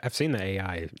AI. I've seen the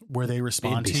AI where they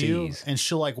respond to you, NPCs. and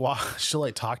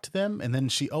she'll talk to them, and then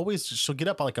she'll get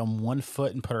up like on one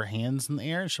foot and put her hands in the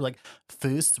air, and she'll like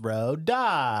 "Fus ro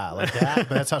da" like that.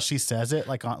 But that's how she says it,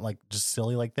 like just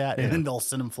silly like that. Yeah. And then they'll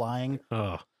send them flying.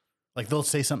 Oh, Like they'll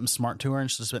say something smart to her,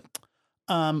 and she'll just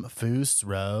 "Fus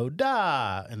ro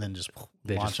da," and then just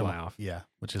They launch just them fly off. Yeah,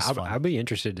 which is I'd fun. be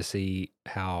interested to see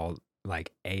how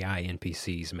like AI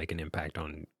NPCs make an impact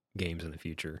on games in the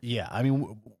future. Yeah, I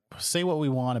mean, say what we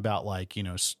want about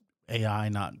AI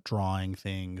not drawing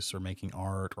things or making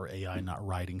art, or AI not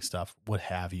writing stuff, what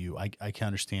have you. I can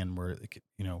understand where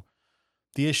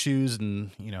the issues,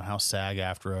 and how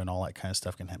SAG-AFTRA and all that kind of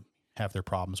stuff can have their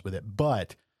problems with it.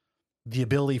 But the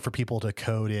ability for people to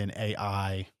code in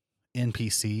AI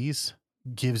NPCs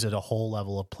gives it a whole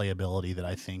level of playability that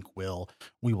I think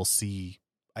we will see.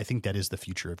 I think that is the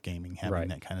future of gaming, having Right.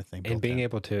 that kind of thing. And being in.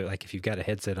 able to, like, if you've got a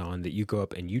headset on, that you go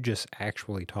up and you just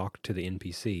actually talk to the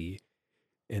NPC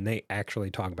and they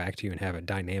actually talk back to you and have a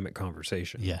dynamic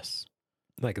conversation. Yes.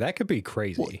 Like, that could be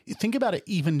crazy. Well, think about it,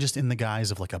 even just in the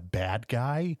guise of like a bad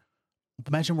guy.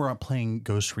 Imagine we're playing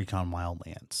Ghost Recon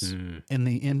Wildlands, Mm, and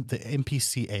the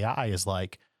NPC AI is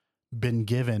like been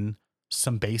given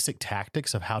some basic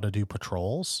tactics of how to do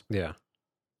patrols, yeah.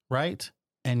 right?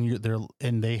 And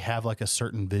they have like a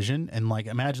certain vision, and like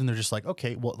imagine they're just like,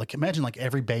 okay, well, like imagine like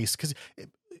every base, because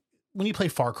when you play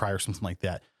Far Cry or something like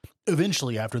that,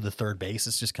 eventually after the third base,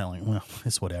 it's just kind of like, well,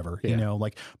 it's whatever, Yeah.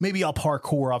 like maybe I'll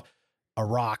parkour off a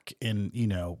rock and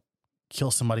kill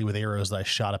somebody with arrows that I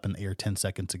shot up in the air 10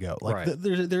 seconds ago. Like Right.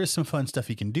 there is some fun stuff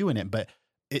you can do in it, but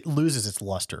it loses its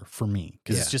luster for me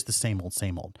because Yeah. it's just the same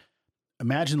old.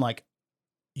 Imagine like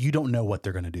you don't know what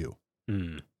they're going to do.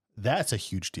 Mm, That's a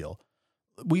huge deal.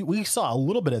 We saw a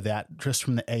little bit of that just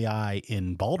from the AI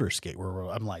in Baldur's Gate, where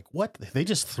I'm like, what? They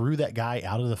just threw that guy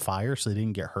out of the fire so they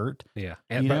didn't get hurt. yeah.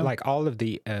 You But know? like all of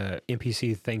the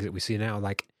NPC things that we see now,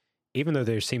 like, even though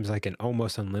there seems like an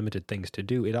almost unlimited things to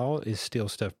do, it all is still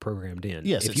stuff programmed in.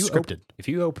 Yes, if it's you scripted. If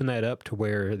you open that up to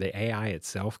where the AI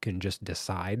itself can just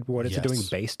decide what it's doing Yes.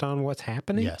 based on what's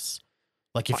happening. Yes.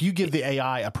 Like if you give the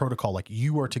AI a protocol, like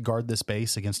you are to guard this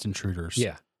base against intruders.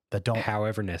 Yeah. That don't.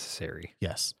 However necessary.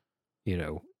 Yes.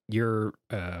 Your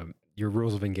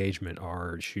rules of engagement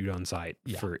are shoot on sight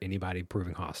Yeah. for anybody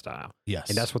proving hostile. Yes.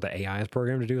 And that's what the AI is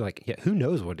programmed to do. Like, yeah, who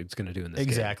knows what it's going to do in this game?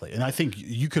 exactly. And I think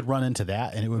you could run into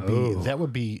that, and it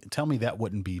would be, tell me that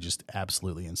wouldn't be just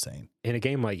absolutely insane. In a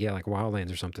game like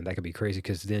Wildlands or something, that could be crazy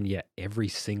because then, every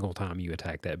single time you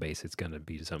attack that base, it's going to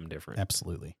be something different.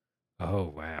 Absolutely.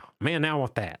 Oh, wow. Man, now I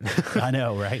want that. I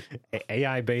know, right?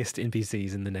 AI-based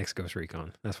NPCs in the next Ghost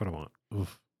Recon. That's what I want.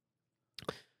 Oof.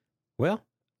 Well,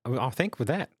 I think with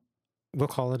that, we'll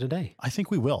call it a day. I think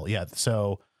we will. Yeah.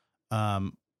 So,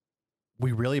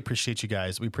 we really appreciate you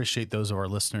guys. We appreciate those of our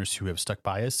listeners who have stuck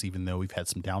by us, even though we've had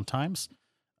some downtimes.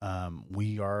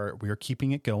 We are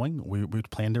keeping it going. We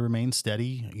plan to remain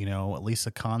steady, at least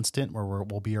a constant where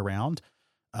we'll be around.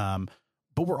 But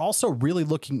we're also really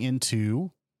looking into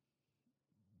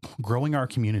growing our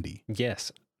community.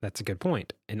 Yes, that's a good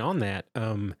point. And on that,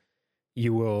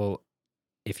 you will,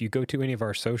 if you go to any of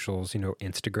our socials,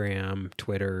 Instagram,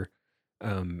 Twitter,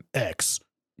 X.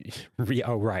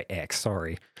 X,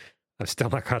 sorry. I'm still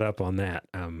not caught up on that.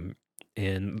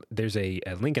 And there's a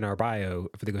link in our bio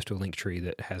that goes to a link tree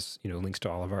that has, links to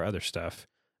all of our other stuff.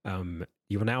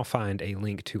 You will now find a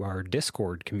link to our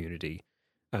Discord community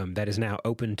that is now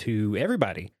open to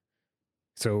everybody.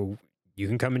 So you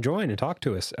can come and join and talk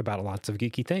to us about lots of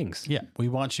geeky things. Yeah. We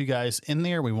want you guys in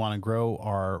there. We want to grow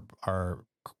our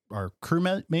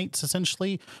crewmates,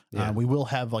 essentially. Yeah. We will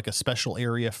have like a special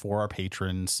area for our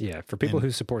patrons. Yeah, for people who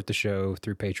support the show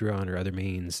through Patreon or other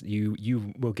means,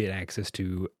 you will get access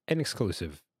to an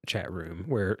exclusive chat room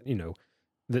where,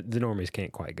 the normies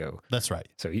can't quite go. That's right.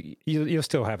 So you'll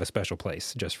still have a special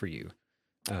place just for you.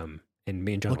 And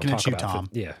me and John Looking will at talk you, about Tom.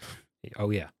 yeah.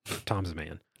 Oh yeah, Tom's the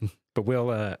man. But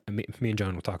me and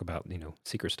John will talk about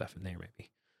secret stuff in there maybe.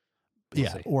 We'll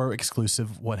see. Or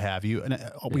exclusive, what have you. And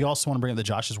we also want to bring up that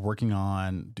Josh is working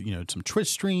on some Twitch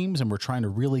streams, and we're trying to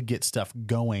really get stuff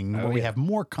going where we have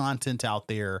more content out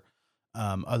there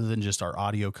other than just our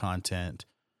audio content.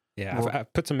 Yeah,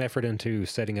 I've put some effort into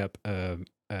setting up a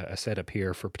setup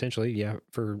here for potentially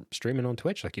for streaming on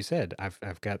Twitch, like you said.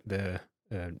 I've got the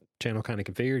channel kind of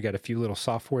configured, got a few little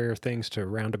software things to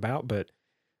round about, but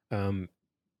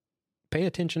pay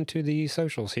attention to the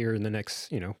socials here in the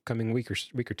next, coming week or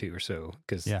two or so.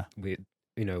 Cause we,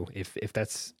 if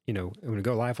that's, when we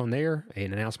go live on there,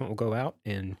 an announcement will go out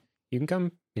and you can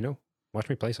come, watch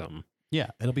me play something.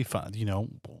 Yeah. It'll be fun.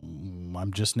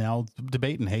 I'm just now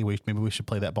debating, hey, maybe we should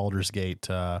play that Baldur's Gate,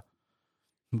 the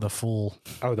full.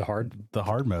 Oh, the hard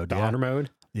mode. The honor mode.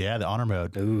 Yeah. The honor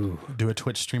mode. Ooh. Do a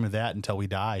Twitch stream of that until we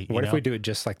die. What if we do it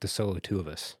just like the solo two of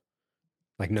us?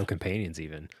 Like no companions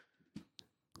even.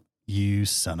 You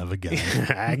son of a gun.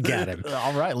 I got him.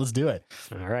 All right, let's do it.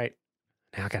 All right.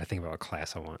 Now I got to think about what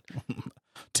class I want.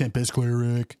 Tempest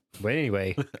Cleric. But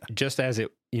anyway, just as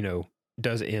it,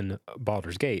 does in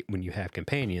Baldur's Gate, when you have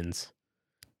companions,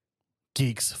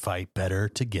 geeks fight better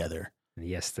together.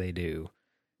 Yes, they do.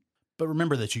 But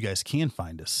remember that you guys can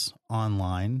find us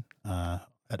online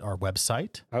at our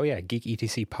website. Oh, yeah,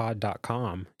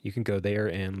 geeketcpod.com. You can go there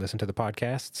and listen to the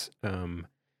podcasts.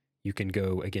 You can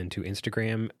go, again, to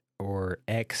Instagram or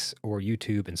X or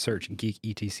YouTube and search Geek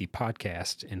ETC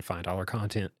Podcast and find all our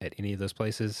content at any of those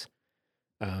places.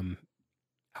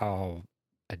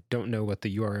 I don't know what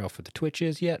the URL for the Twitch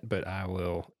is yet, but I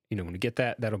will, when we get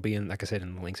that, that'll be in, like I said,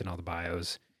 in the links in all the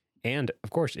bios. And of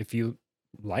course, if you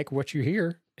like what you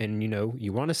hear and,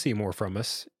 you want to see more from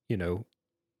us,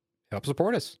 help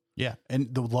support us. Yeah.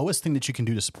 And the lowest thing that you can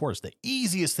do to support us, the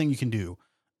easiest thing you can do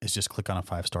is just click on a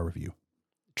 5-star review.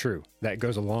 True. That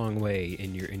goes a long way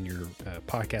in your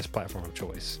podcast platform of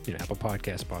choice. Apple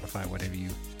Podcasts, Spotify, whatever you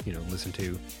listen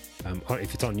to.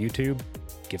 If it's on YouTube,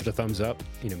 give it a thumbs up.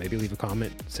 Maybe leave a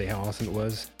comment, say how awesome it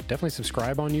was. Definitely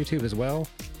subscribe on YouTube as well,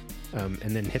 and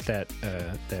then hit that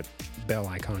bell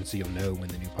icon so you'll know when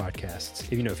the new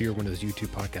podcasts. If you're one of those YouTube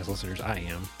podcast listeners, I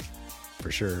am for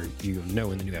sure. You'll know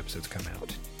when the new episodes come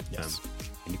out. Yes,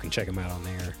 and you can check them out on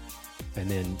there.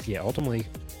 And then ultimately,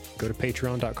 go to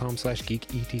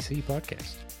patreon.com/geeketc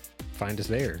podcast. Find us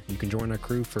there. You can join our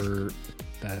crew for,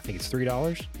 I think it's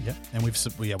 $3. Yeah. And we've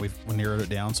narrowed it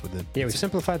down. So we've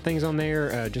simplified things on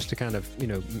there just to kind of,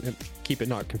 keep it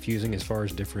not confusing as far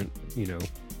as different,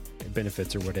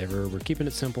 benefits or whatever. We're keeping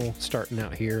it simple, starting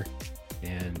out here.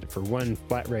 And for one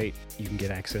flat rate, you can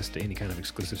get access to any kind of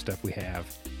exclusive stuff we have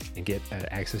and get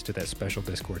access to that special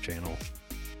Discord channel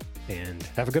and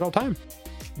have a good old time.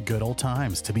 Good old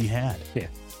times to be had. Yeah.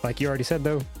 Like you already said,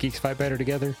 though, geeks fight better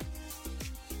together.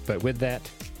 But with that,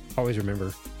 always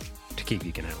remember to keep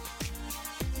geeking out.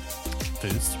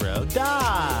 Foods throw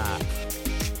die.